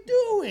 What are you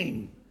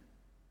doing?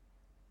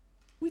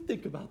 We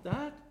think about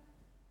that.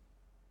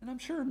 And I'm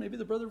sure maybe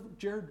the brother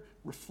Jared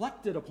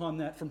reflected upon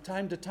that from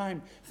time to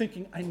time,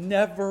 thinking, I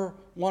never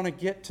want to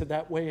get to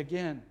that way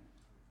again.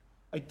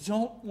 I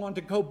don't want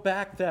to go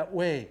back that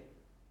way.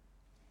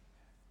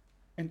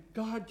 And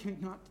God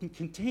cannot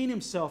contain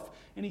himself,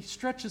 and he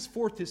stretches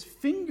forth his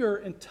finger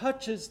and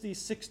touches these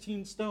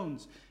 16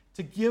 stones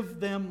to give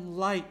them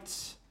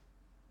light,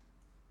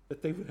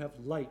 that they would have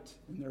light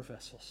in their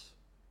vessels.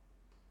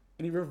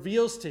 And he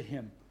reveals to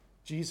him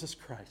Jesus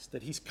Christ,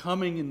 that he's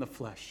coming in the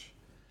flesh.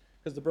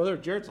 Because the brother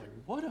of Jared's like,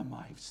 what am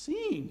I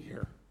seeing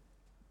here?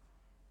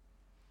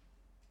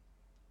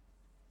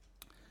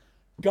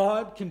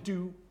 God can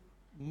do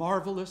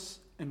marvelous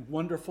and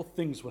wonderful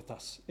things with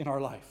us in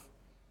our life.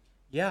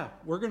 Yeah,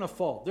 we're going to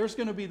fall. There's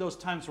going to be those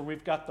times where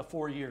we've got the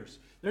 4 years.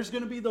 There's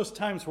going to be those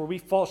times where we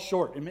fall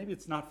short. And maybe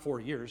it's not 4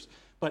 years,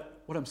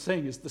 but what I'm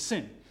saying is the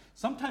sin.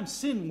 Sometimes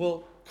sin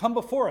will come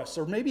before us,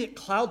 or maybe it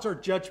clouds our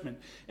judgment.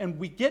 And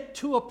we get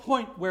to a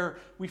point where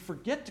we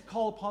forget to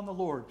call upon the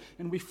Lord,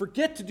 and we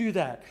forget to do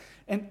that.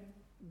 And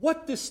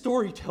what this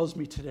story tells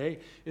me today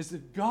is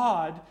that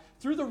God,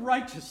 through the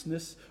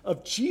righteousness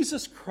of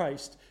Jesus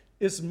Christ,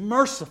 is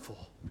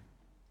merciful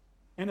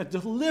and a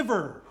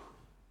deliverer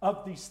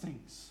of these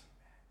things.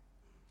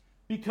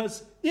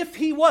 Because if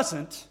he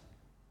wasn't,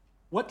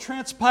 what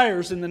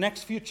transpires in the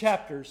next few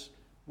chapters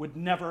would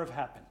never have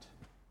happened.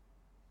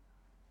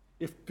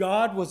 If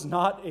God was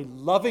not a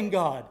loving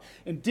God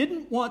and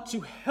didn't want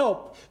to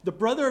help the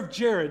brother of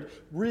Jared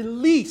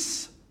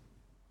release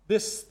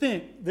this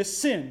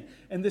sin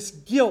and this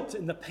guilt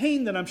and the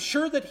pain that I'm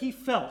sure that he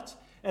felt,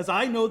 as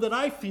I know that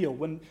I feel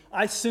when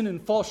I sin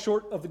and fall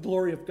short of the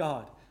glory of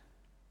God,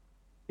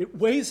 it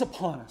weighs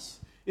upon us.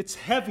 It's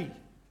heavy.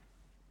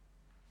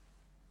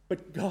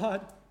 But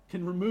God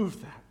can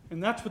remove that.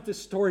 And that's what this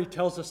story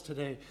tells us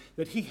today,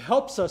 that he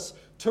helps us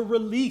to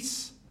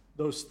release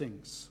those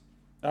things.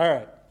 All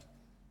right.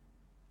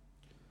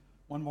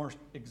 One more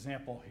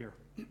example here.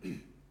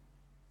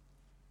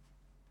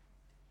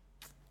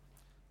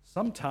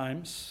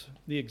 Sometimes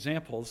the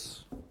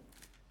examples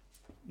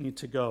need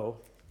to go.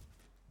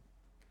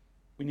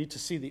 We need to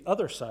see the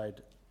other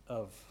side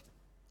of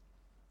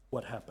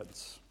what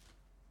happens.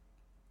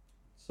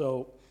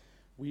 So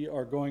we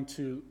are going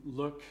to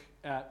look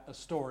at a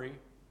story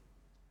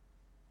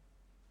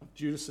of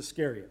Judas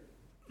Iscariot.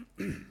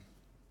 And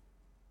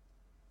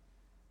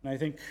I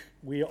think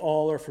we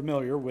all are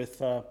familiar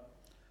with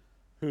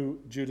who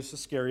Judas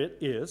Iscariot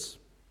is.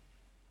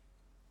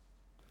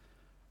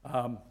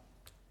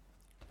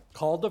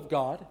 Called of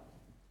God.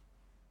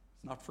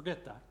 Let's not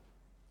forget that.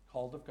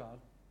 Called of God.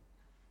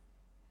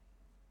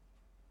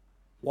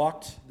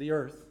 Walked the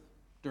earth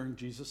during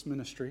Jesus'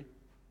 ministry.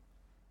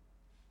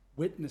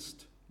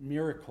 Witnessed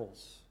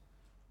miracles,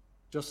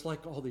 just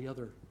like all the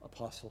other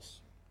apostles.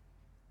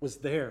 Was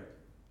there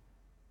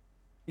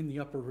in the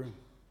upper room,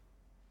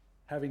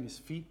 having his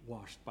feet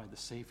washed by the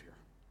Savior.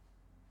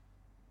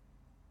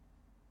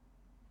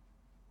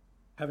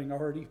 Having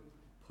already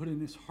put in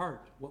his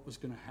heart what was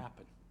going to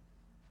happen.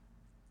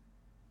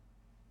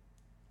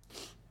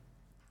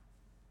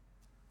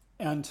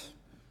 And,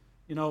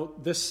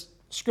 this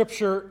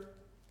scripture,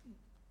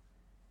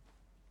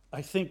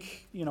 I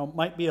think,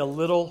 might be a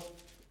little,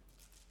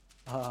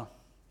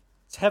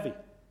 it's heavy.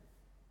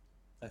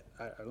 I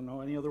don't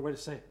know any other way to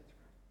say it.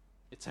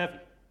 It's heavy.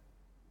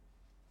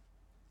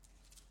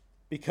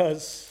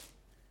 Because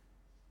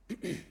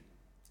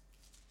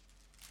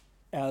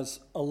as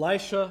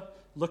Elisha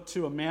looked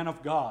to a man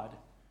of God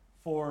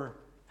for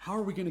How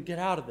are we going to get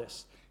out of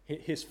this?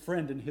 His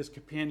friend and his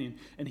companion.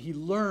 And he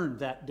learned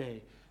that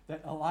day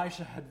that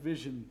Elisha had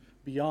vision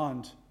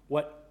beyond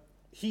what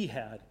he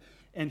had.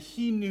 And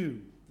he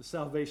knew the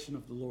salvation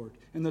of the Lord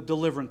and the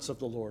deliverance of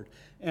the Lord.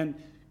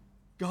 And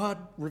God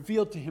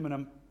revealed to him in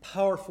a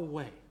powerful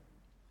way.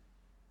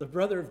 The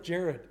brother of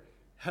Jared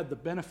had the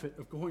benefit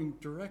of going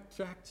direct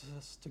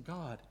access to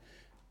God,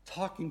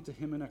 talking to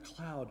him in a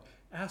cloud,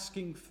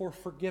 asking for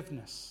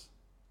forgiveness.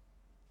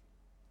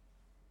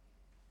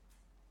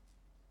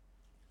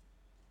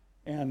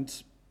 And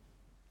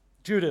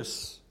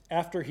Judas,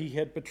 after he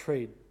had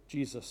betrayed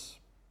Jesus,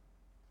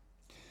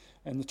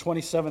 in the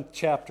 27th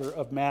chapter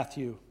of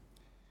Matthew,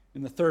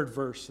 in the 3rd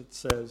verse, it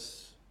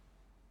says,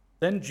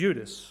 "Then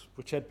Judas,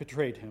 which had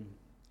betrayed him,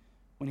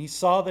 when he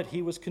saw that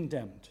he was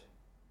condemned,"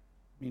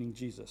 meaning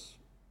Jesus,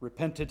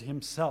 "repented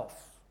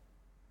himself,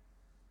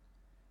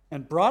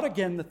 and brought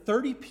again the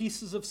 30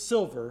 pieces of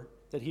silver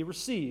that he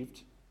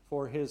received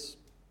for his,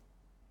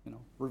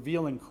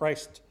 revealing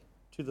Christ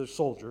to the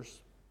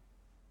soldiers.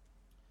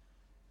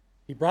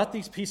 He brought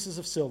these pieces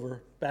of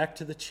silver back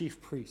to the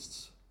chief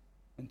priests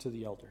and to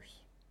the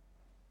elders,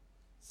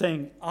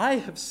 saying, 'I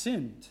have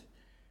sinned,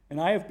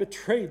 and I have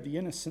betrayed the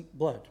innocent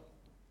blood.'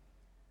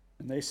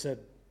 And they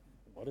said,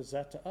 'What is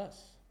that to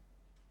us?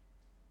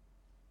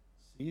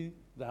 See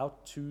thou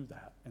to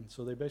that.'" And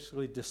so they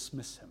basically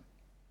dismiss him.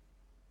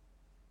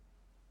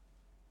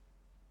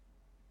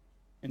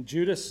 And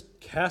Judas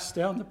cast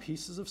down the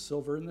pieces of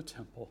silver in the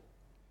temple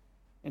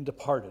and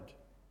departed.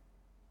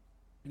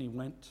 And he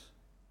went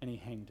and he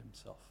hanged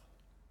himself.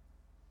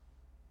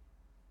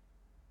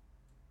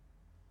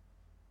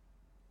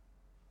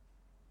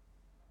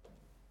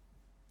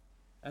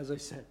 As I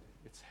said,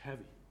 it's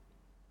heavy.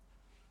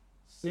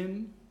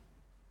 Sin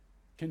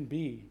can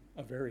be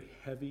a very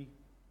heavy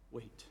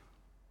weight.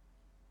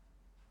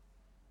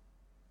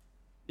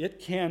 It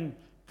can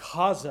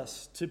cause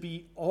us to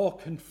be all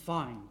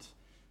confined,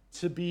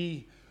 to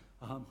be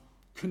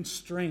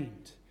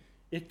constrained.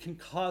 It can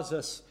cause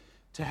us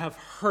to have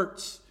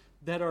hurts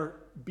that are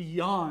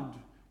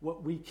beyond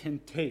what we can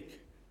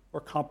take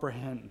or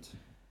comprehend.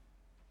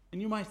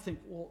 And you might think,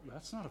 well,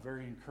 that's not a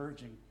very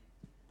encouraging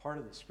part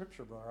of the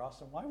scripture, Brother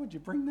Austin. Why would you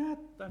bring that?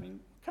 I mean,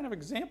 what kind of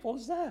example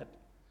is that?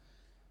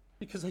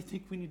 Because I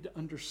think we need to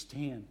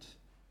understand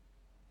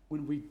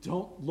when we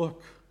don't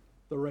look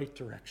the right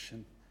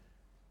direction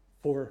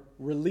for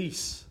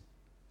release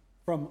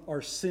from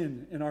our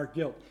sin and our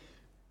guilt.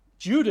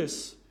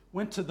 Judas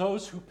went to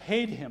those who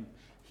paid him.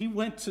 He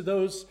went to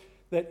those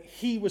that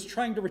he was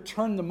trying to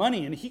return the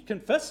money, and he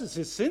confesses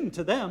his sin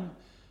to them,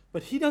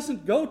 but he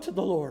doesn't go to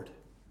the Lord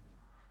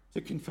to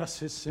confess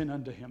his sin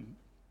unto him.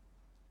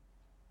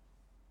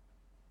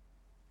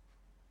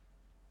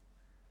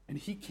 And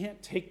he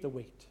can't take the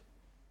weight,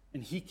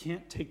 and he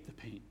can't take the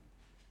pain,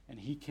 and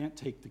he can't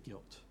take the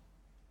guilt.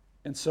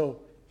 And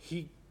so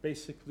he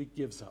basically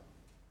gives up.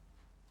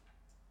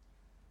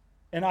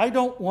 And I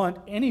don't want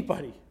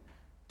anybody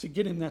to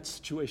get in that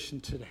situation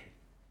today.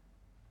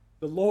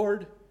 The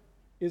Lord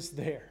is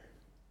there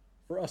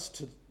for us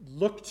to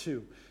look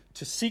to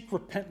seek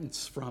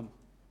repentance from.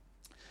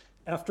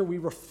 After we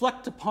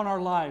reflect upon our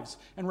lives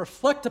and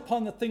reflect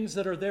upon the things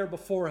that are there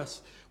before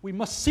us, we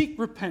must seek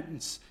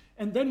repentance,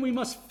 and then we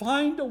must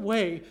find a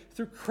way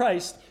through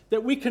Christ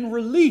that we can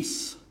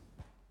release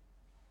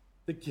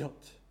the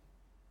guilt,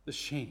 the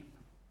shame,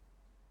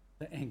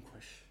 the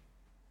anguish.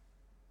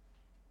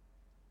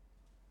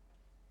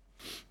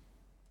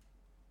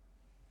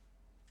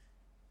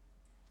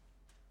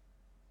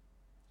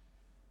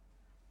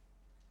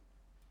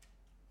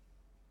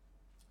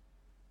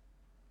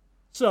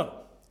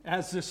 So,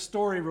 as this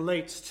story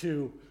relates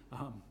to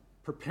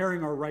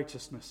preparing our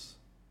righteousness,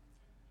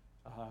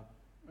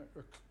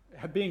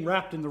 being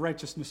wrapped in the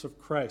righteousness of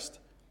Christ,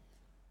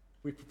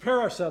 we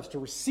prepare ourselves to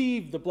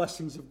receive the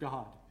blessings of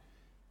God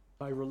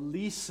by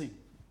releasing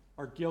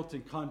our guilt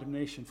and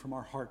condemnation from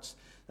our hearts.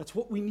 That's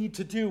what we need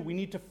to do. We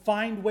need to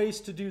find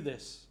ways to do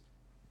this.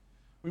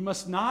 We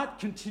must not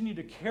continue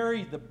to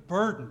carry the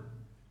burden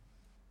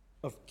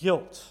of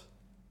guilt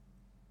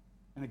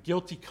and a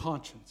guilty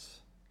conscience.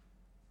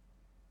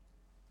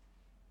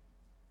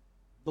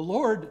 The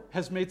Lord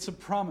has made some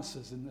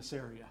promises in this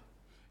area,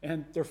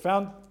 and they're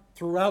found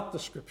throughout the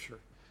Scripture.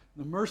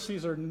 The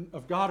mercies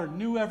of God are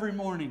new every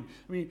morning.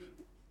 I mean,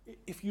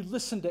 if you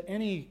listen to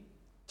any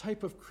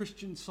type of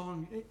Christian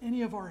song,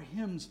 any of our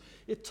hymns,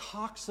 it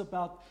talks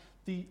about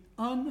the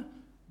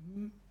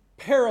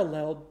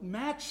unparalleled,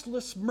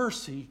 matchless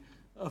mercy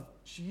of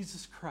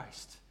Jesus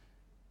Christ.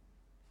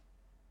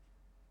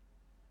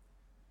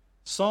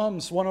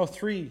 Psalms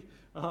 103,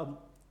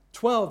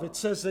 12, it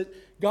says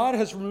that God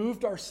has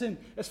removed our sin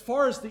as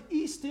far as the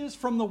east is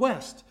from the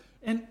west.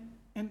 And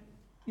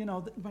you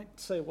might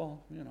say,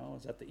 well,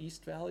 is that the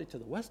East Valley to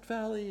the West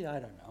Valley? I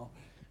don't know.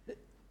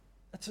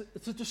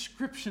 It's a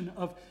description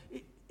of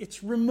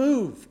it's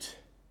removed.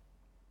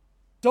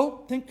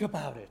 Don't think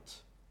about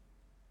it.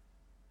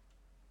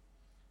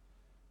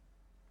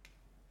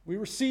 We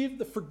receive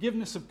the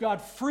forgiveness of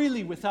God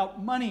freely,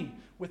 without money,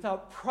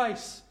 without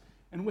price,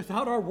 and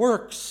without our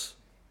works.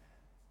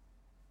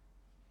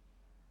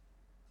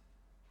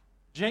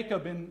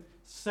 Jacob in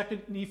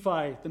 2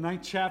 Nephi, the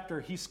 9th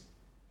chapter, he's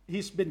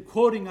been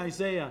quoting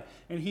Isaiah,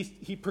 and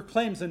he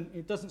proclaims, and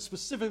it doesn't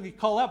specifically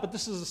call out, but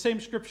this is the same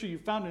scripture you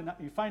find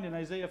in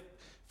Isaiah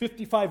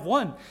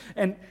 55:1,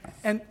 and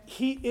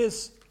he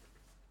is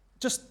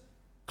just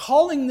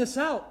calling this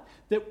out,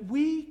 that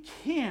we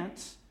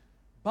can't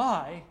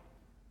buy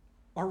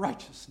our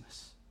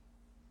righteousness.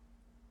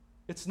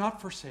 It's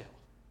not for sale.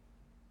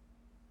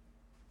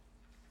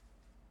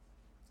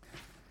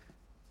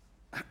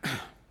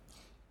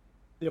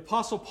 The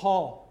Apostle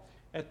Paul,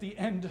 at the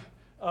end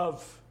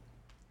of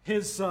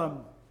his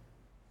letter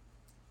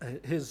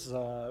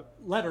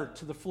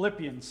to the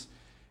Philippians,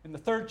 in the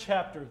 3rd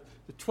chapter,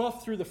 the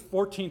 12th through the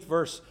 14th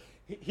verse,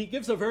 he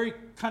gives a very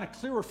kind of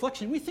clear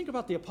reflection. We think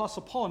about the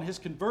Apostle Paul and his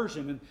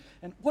conversion,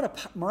 and what a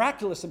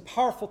miraculous and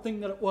powerful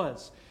thing that it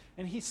was.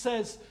 And he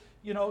says,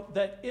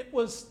 that it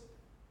was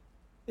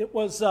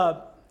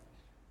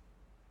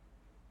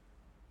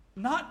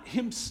not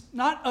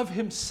of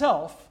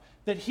himself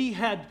that he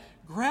had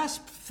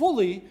grasped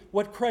fully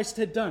what Christ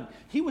had done.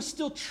 He was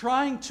still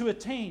trying to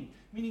attain,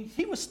 meaning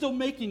he was still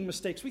making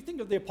mistakes. We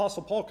think of the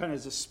Apostle Paul kind of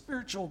as a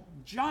spiritual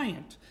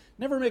giant,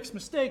 never makes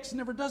mistakes,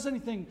 never does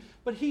anything,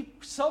 but he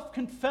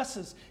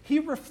self-confesses. He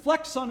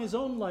reflects on his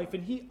own life,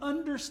 and he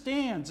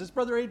understands, as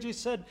Brother AJ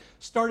said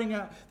starting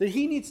out, that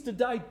he needs to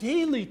die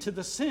daily to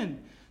the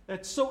sin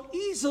that so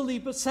easily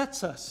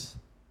besets us.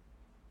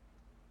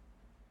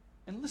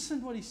 And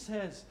listen to what he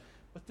says,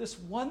 but this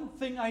one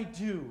thing I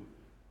do,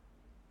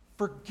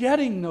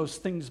 forgetting those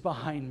things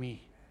behind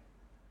me.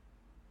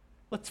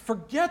 Let's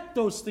forget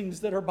those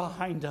things that are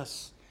behind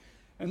us,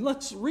 and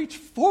let's reach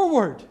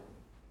forward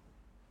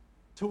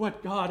to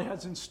what God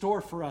has in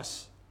store for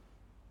us.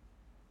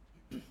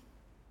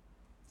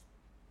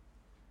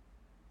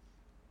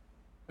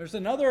 There's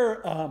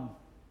another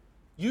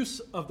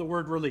use of the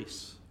word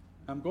release.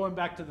 I'm going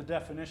back to the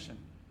definition.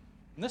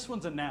 And this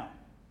one's a noun.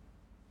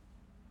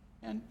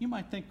 And you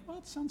might think, well,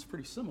 it sounds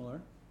pretty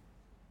similar.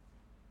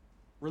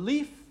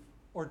 Relief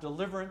or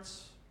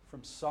deliverance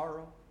from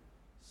sorrow,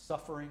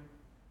 suffering,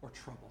 or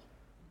trouble.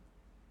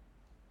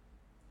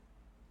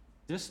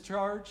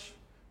 Discharge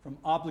from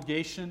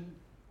obligation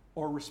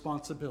or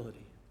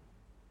responsibility.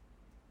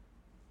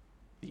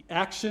 The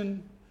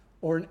action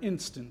or an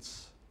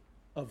instance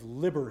of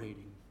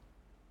liberating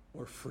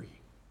or freeing.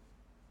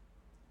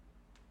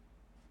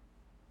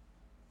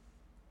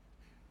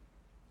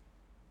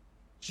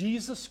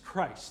 Jesus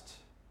Christ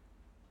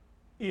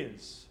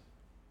is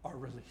our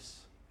release.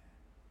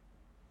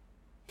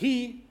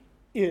 He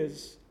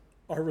is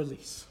our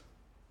release.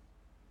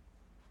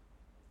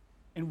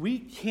 And we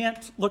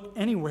can't look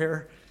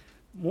anywhere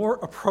more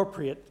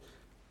appropriate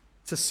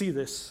to see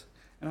this.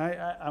 And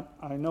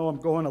I know I'm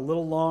going a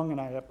little long,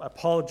 and I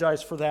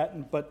apologize for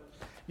that, but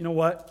you know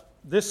what?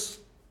 This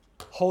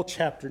whole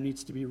chapter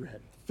needs to be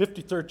read.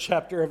 53rd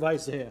chapter of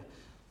Isaiah.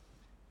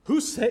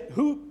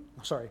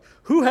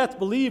 Who hath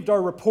believed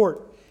our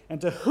report,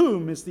 and to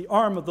whom is the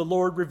arm of the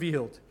Lord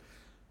revealed?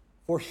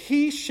 For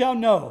he shall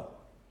grow.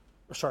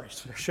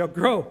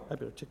 I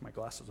better take my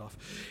glasses off.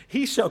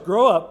 He shall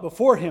grow up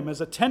before him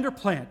as a tender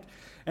plant,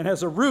 and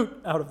as a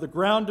root out of the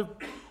ground of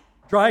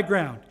dry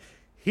ground.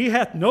 He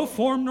hath no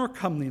form nor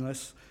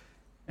comeliness,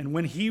 and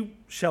when we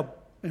shall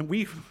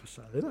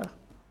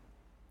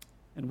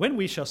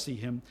see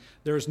him,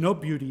 there is no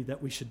beauty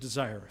that we should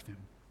desire of him.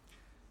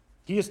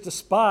 He is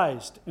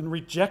despised and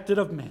rejected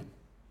of men,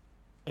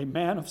 a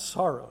man of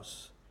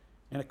sorrows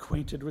and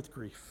acquainted with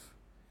grief.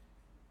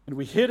 And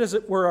we hid, as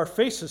it were, our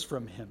faces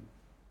from him.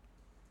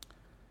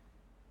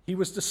 He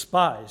was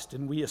despised,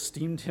 and we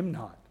esteemed him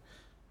not.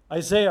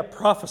 Isaiah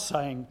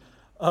prophesying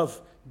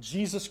of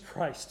Jesus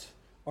Christ,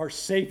 our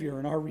Savior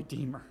and our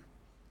Redeemer.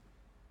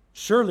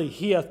 Surely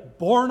he hath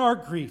borne our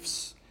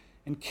griefs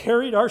and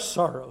carried our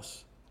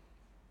sorrows,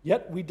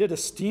 yet we did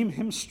esteem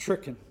him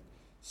stricken,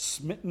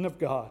 smitten of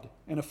God,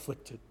 and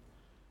afflicted.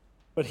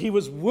 But he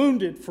was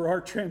wounded for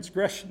our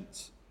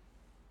transgressions.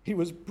 He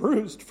was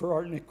bruised for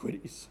our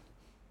iniquities.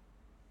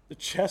 The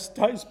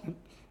chastisement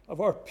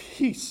of our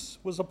peace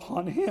was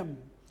upon him,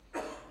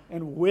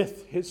 and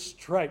with his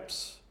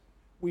stripes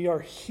we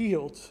are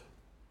healed.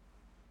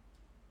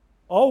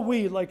 All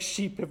we like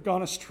sheep have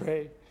gone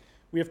astray.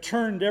 We have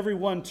turned every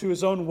one to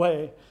his own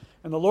way,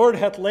 and the Lord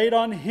hath laid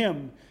on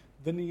him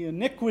the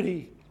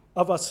iniquity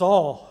of us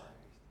all.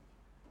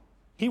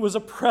 He was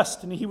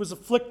oppressed and he was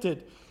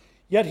afflicted,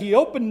 yet he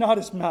opened not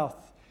his mouth.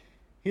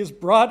 He is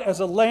brought as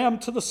a lamb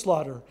to the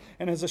slaughter,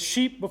 and as a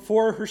sheep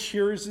before her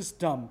shearers is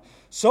dumb.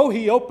 So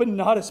he opened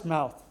not his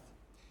mouth.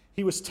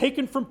 He was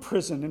taken from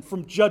prison and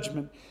from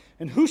judgment,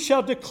 and who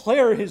shall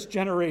declare his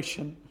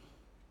generation?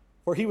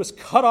 For he was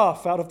cut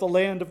off out of the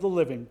land of the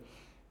living.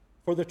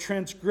 For the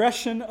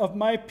transgression of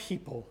my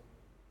people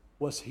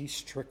was he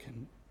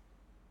stricken.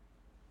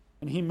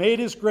 And he made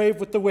his grave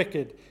with the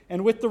wicked,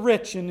 and with the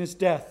rich in his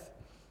death,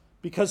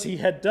 because he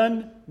had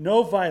done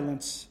no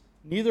violence,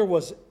 neither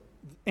was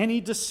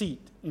any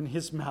deceit in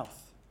his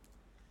mouth.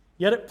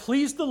 Yet it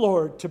pleased the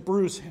Lord to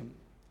bruise him.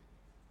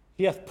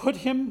 He hath put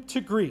him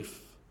to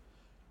grief.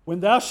 When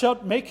thou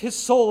shalt make his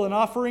soul an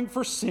offering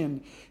for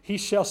sin, he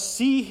shall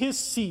see his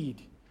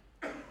seed.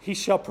 He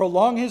shall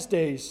prolong his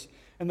days,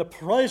 and the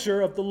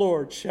pleasure of the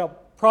Lord shall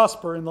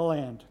prosper in the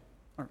land,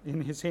 or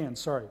in his hand,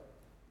 sorry.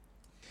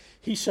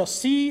 He shall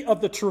see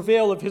of the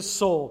travail of his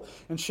soul,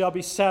 and shall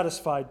be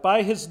satisfied.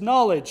 By his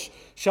knowledge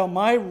shall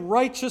my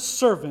righteous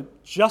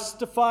servant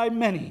justify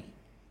many,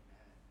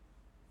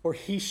 for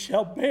he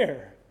shall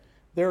bear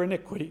their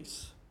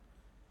iniquities.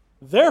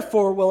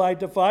 Therefore will I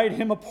divide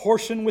him a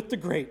portion with the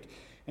great,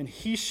 and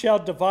he shall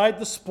divide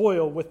the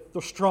spoil with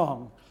the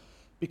strong,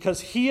 because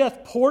he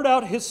hath poured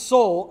out his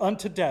soul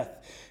unto death,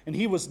 and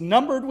he was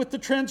numbered with the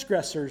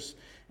transgressors,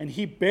 and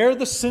he bare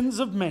the sins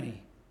of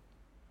many,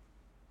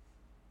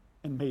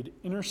 and made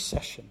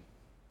intercession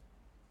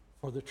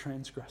for the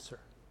transgressor.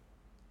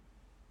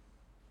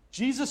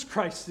 Jesus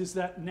Christ is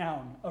that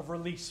noun of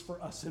release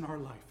for us in our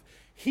life.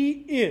 He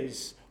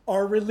is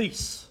our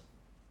release.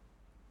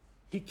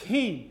 He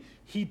came,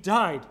 he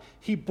died,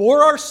 he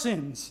bore our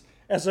sins,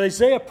 as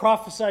Isaiah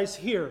prophesies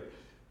here,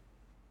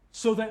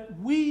 so that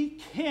we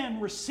can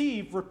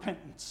receive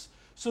repentance,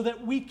 so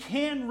that we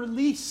can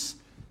release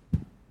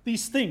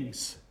these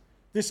things,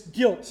 this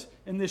guilt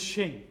and this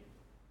shame.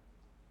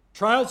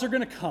 Trials are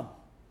going to come.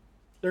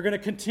 They're going to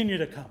continue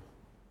to come.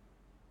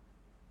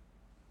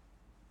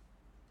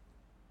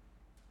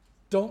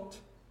 Don't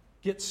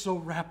get so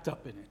wrapped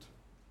up in it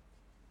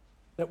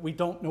that we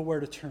don't know where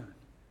to turn,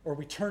 or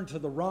we turn to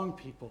the wrong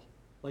people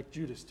like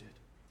Judas did.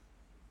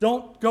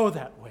 Don't go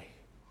that way.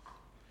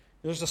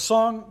 There's a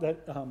song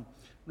that I'm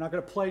not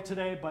going to play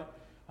today, but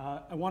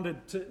I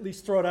wanted to at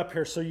least throw it up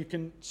here so you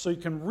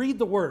can read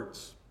the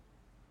words.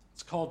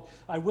 It's called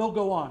 "I Will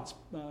Go On."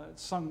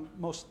 It's sung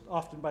most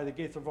often by the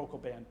Gaither Vocal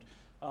Band.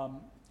 It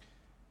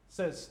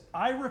says,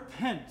 "I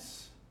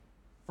repent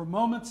for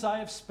moments I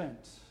have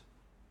spent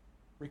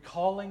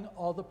recalling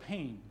all the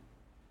pain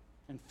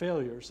and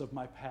failures of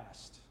my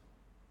past.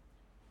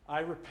 I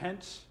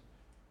repent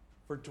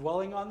for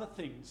dwelling on the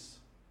things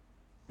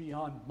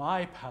beyond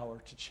my power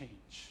to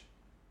change,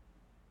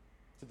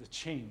 to the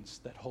chains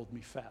that hold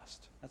me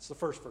fast." That's the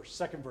first verse.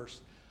 Second verse,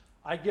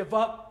 "I give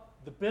up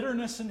the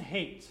bitterness and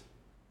hate,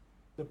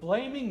 the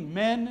blaming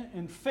men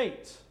and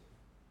fate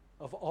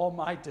of all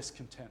my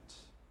discontent.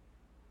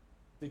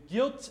 The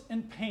guilt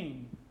and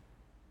pain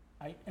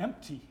I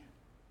empty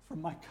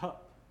from my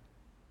cup,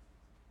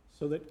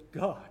 so that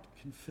God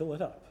can fill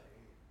it up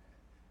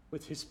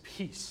with his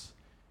peace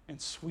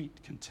and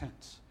sweet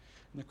content."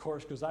 And the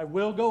chorus goes, "I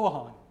will go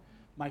on,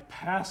 my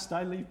past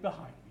I leave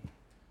behind me.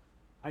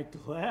 I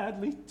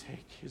gladly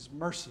take his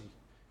mercy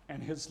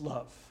and his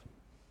love.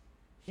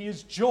 He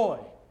is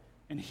joy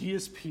and he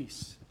is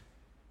peace.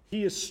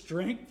 He is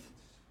strength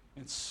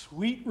and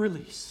sweet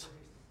release.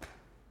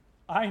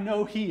 I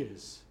know he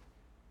is,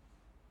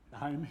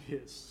 and I'm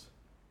his.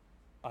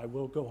 I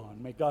will go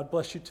on." May God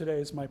bless you today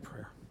is my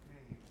prayer.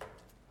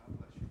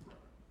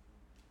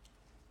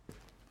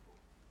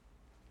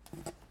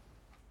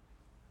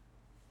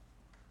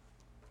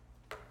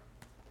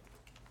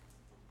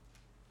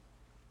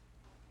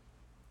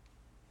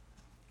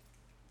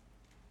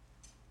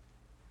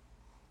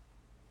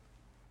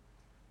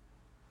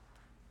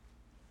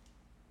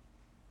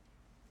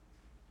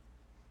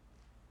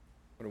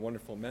 What a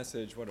wonderful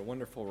message. What a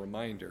wonderful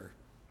reminder.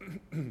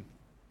 I'm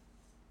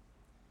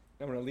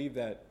going to leave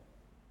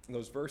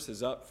those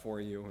verses up for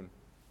you. And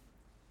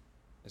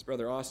as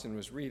Brother Austin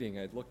was reading,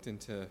 I looked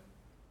into,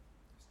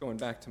 going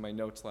back to my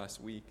notes last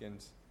week,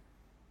 and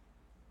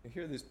I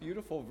hear this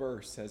beautiful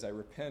verse says, "I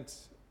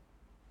repent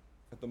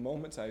at the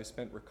moments I have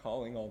spent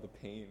recalling all the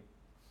pain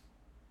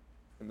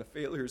and the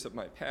failures of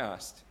my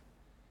past."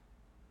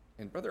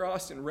 And Brother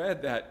Austin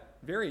read that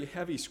very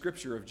heavy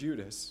scripture of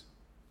Judas.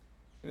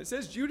 And it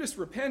says Judas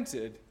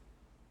repented,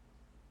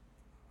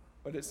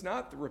 but it's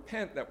not the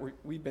repent that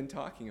we've been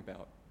talking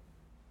about.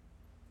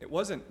 It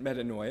wasn't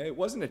metanoia. It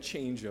wasn't a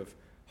change of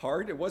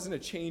heart. It wasn't a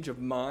change of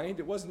mind.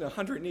 It wasn't a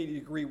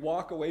 180-degree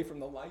walk away from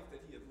the life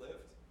that he had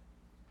lived.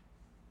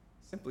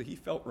 Simply, he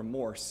felt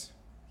remorse.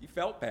 He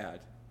felt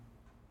bad.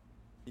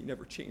 He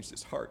never changed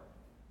his heart.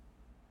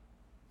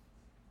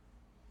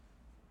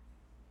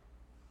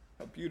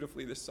 How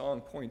beautifully this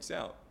song points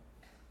out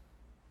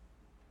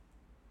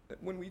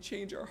that when we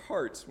change our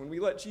hearts, when we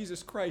let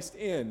Jesus Christ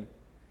in,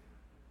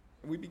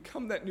 and we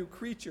become that new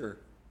creature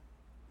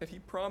that he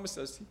promised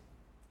us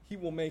he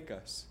will make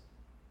us,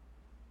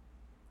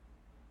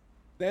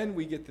 then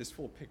we get this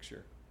full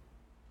picture.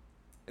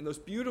 And those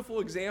beautiful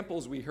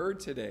examples we heard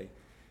today,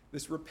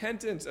 this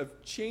repentance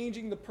of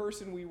changing the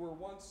person we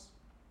once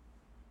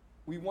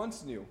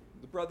knew,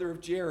 the brother of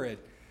Jared,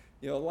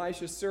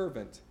 Elisha's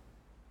servant,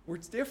 were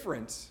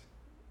different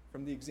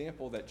from the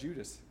example that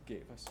Judas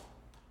gave us.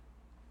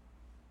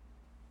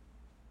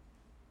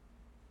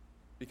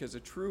 Because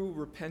a true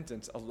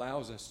repentance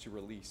allows us to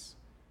release.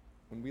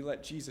 When we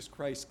let Jesus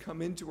Christ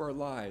come into our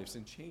lives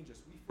and change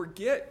us, we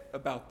forget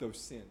about those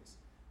sins.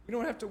 We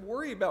don't have to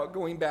worry about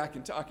going back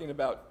and talking to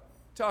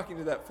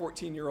that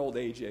 14-year-old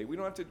AJ. We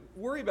don't have to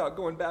worry about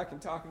going back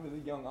and talking to the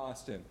young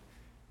Austin.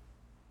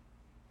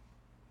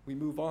 We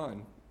move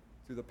on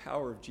through the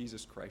power of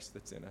Jesus Christ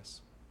that's in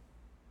us.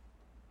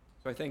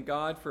 So I thank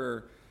God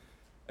for,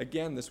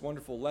 again, this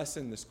wonderful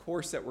lesson, this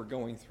course that we're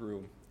going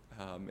through.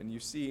 And you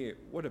see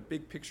what a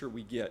big picture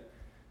we get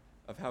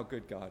of how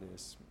good God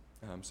is.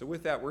 So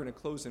with that, we're going to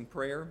close in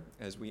prayer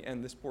as we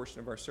end this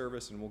portion of our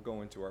service, and we'll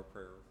go into our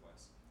prayer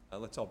requests.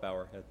 Let's all bow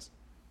our heads.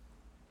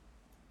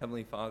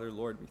 Heavenly Father,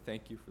 Lord, we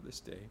thank you for this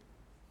day.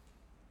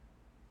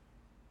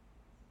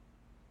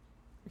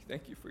 We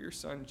thank you for your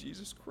Son,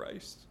 Jesus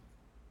Christ,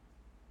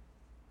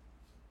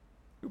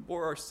 who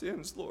bore our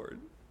sins, Lord,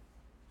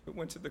 who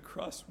went to the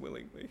cross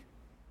willingly,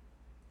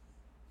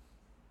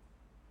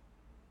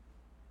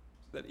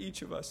 so that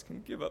each of us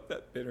can give up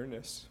that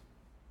bitterness.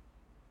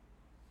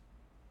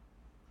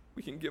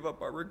 We can give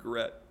up our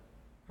regret,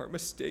 our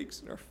mistakes,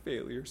 and our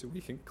failures, and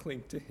we can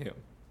cling to him.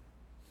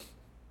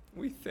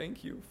 We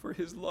thank you for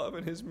his love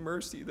and his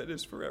mercy that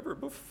is forever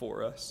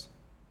before us.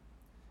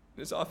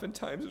 And as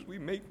oftentimes as we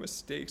make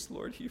mistakes,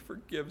 Lord, he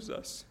forgives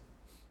us.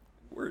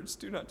 Words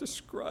do not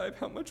describe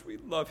how much we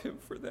love him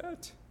for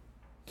that.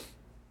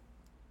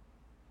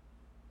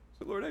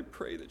 So, Lord, I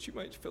pray that you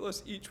might fill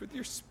us each with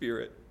your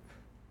Spirit,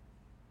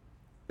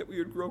 that we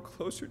would grow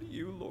closer to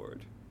you,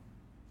 Lord,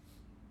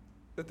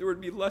 that there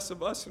would be less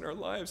of us in our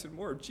lives and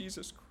more of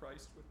Jesus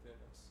Christ within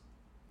us.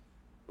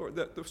 Lord,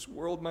 that this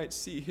world might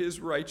see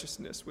his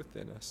righteousness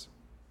within us.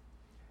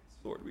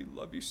 Lord, we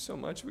love you so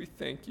much. We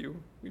thank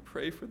you. We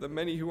pray for the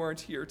many who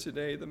aren't here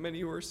today, the many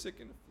who are sick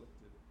and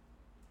afflicted.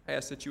 I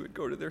ask that you would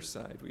go to their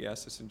side. We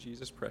ask this in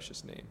Jesus'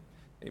 precious name.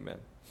 Amen.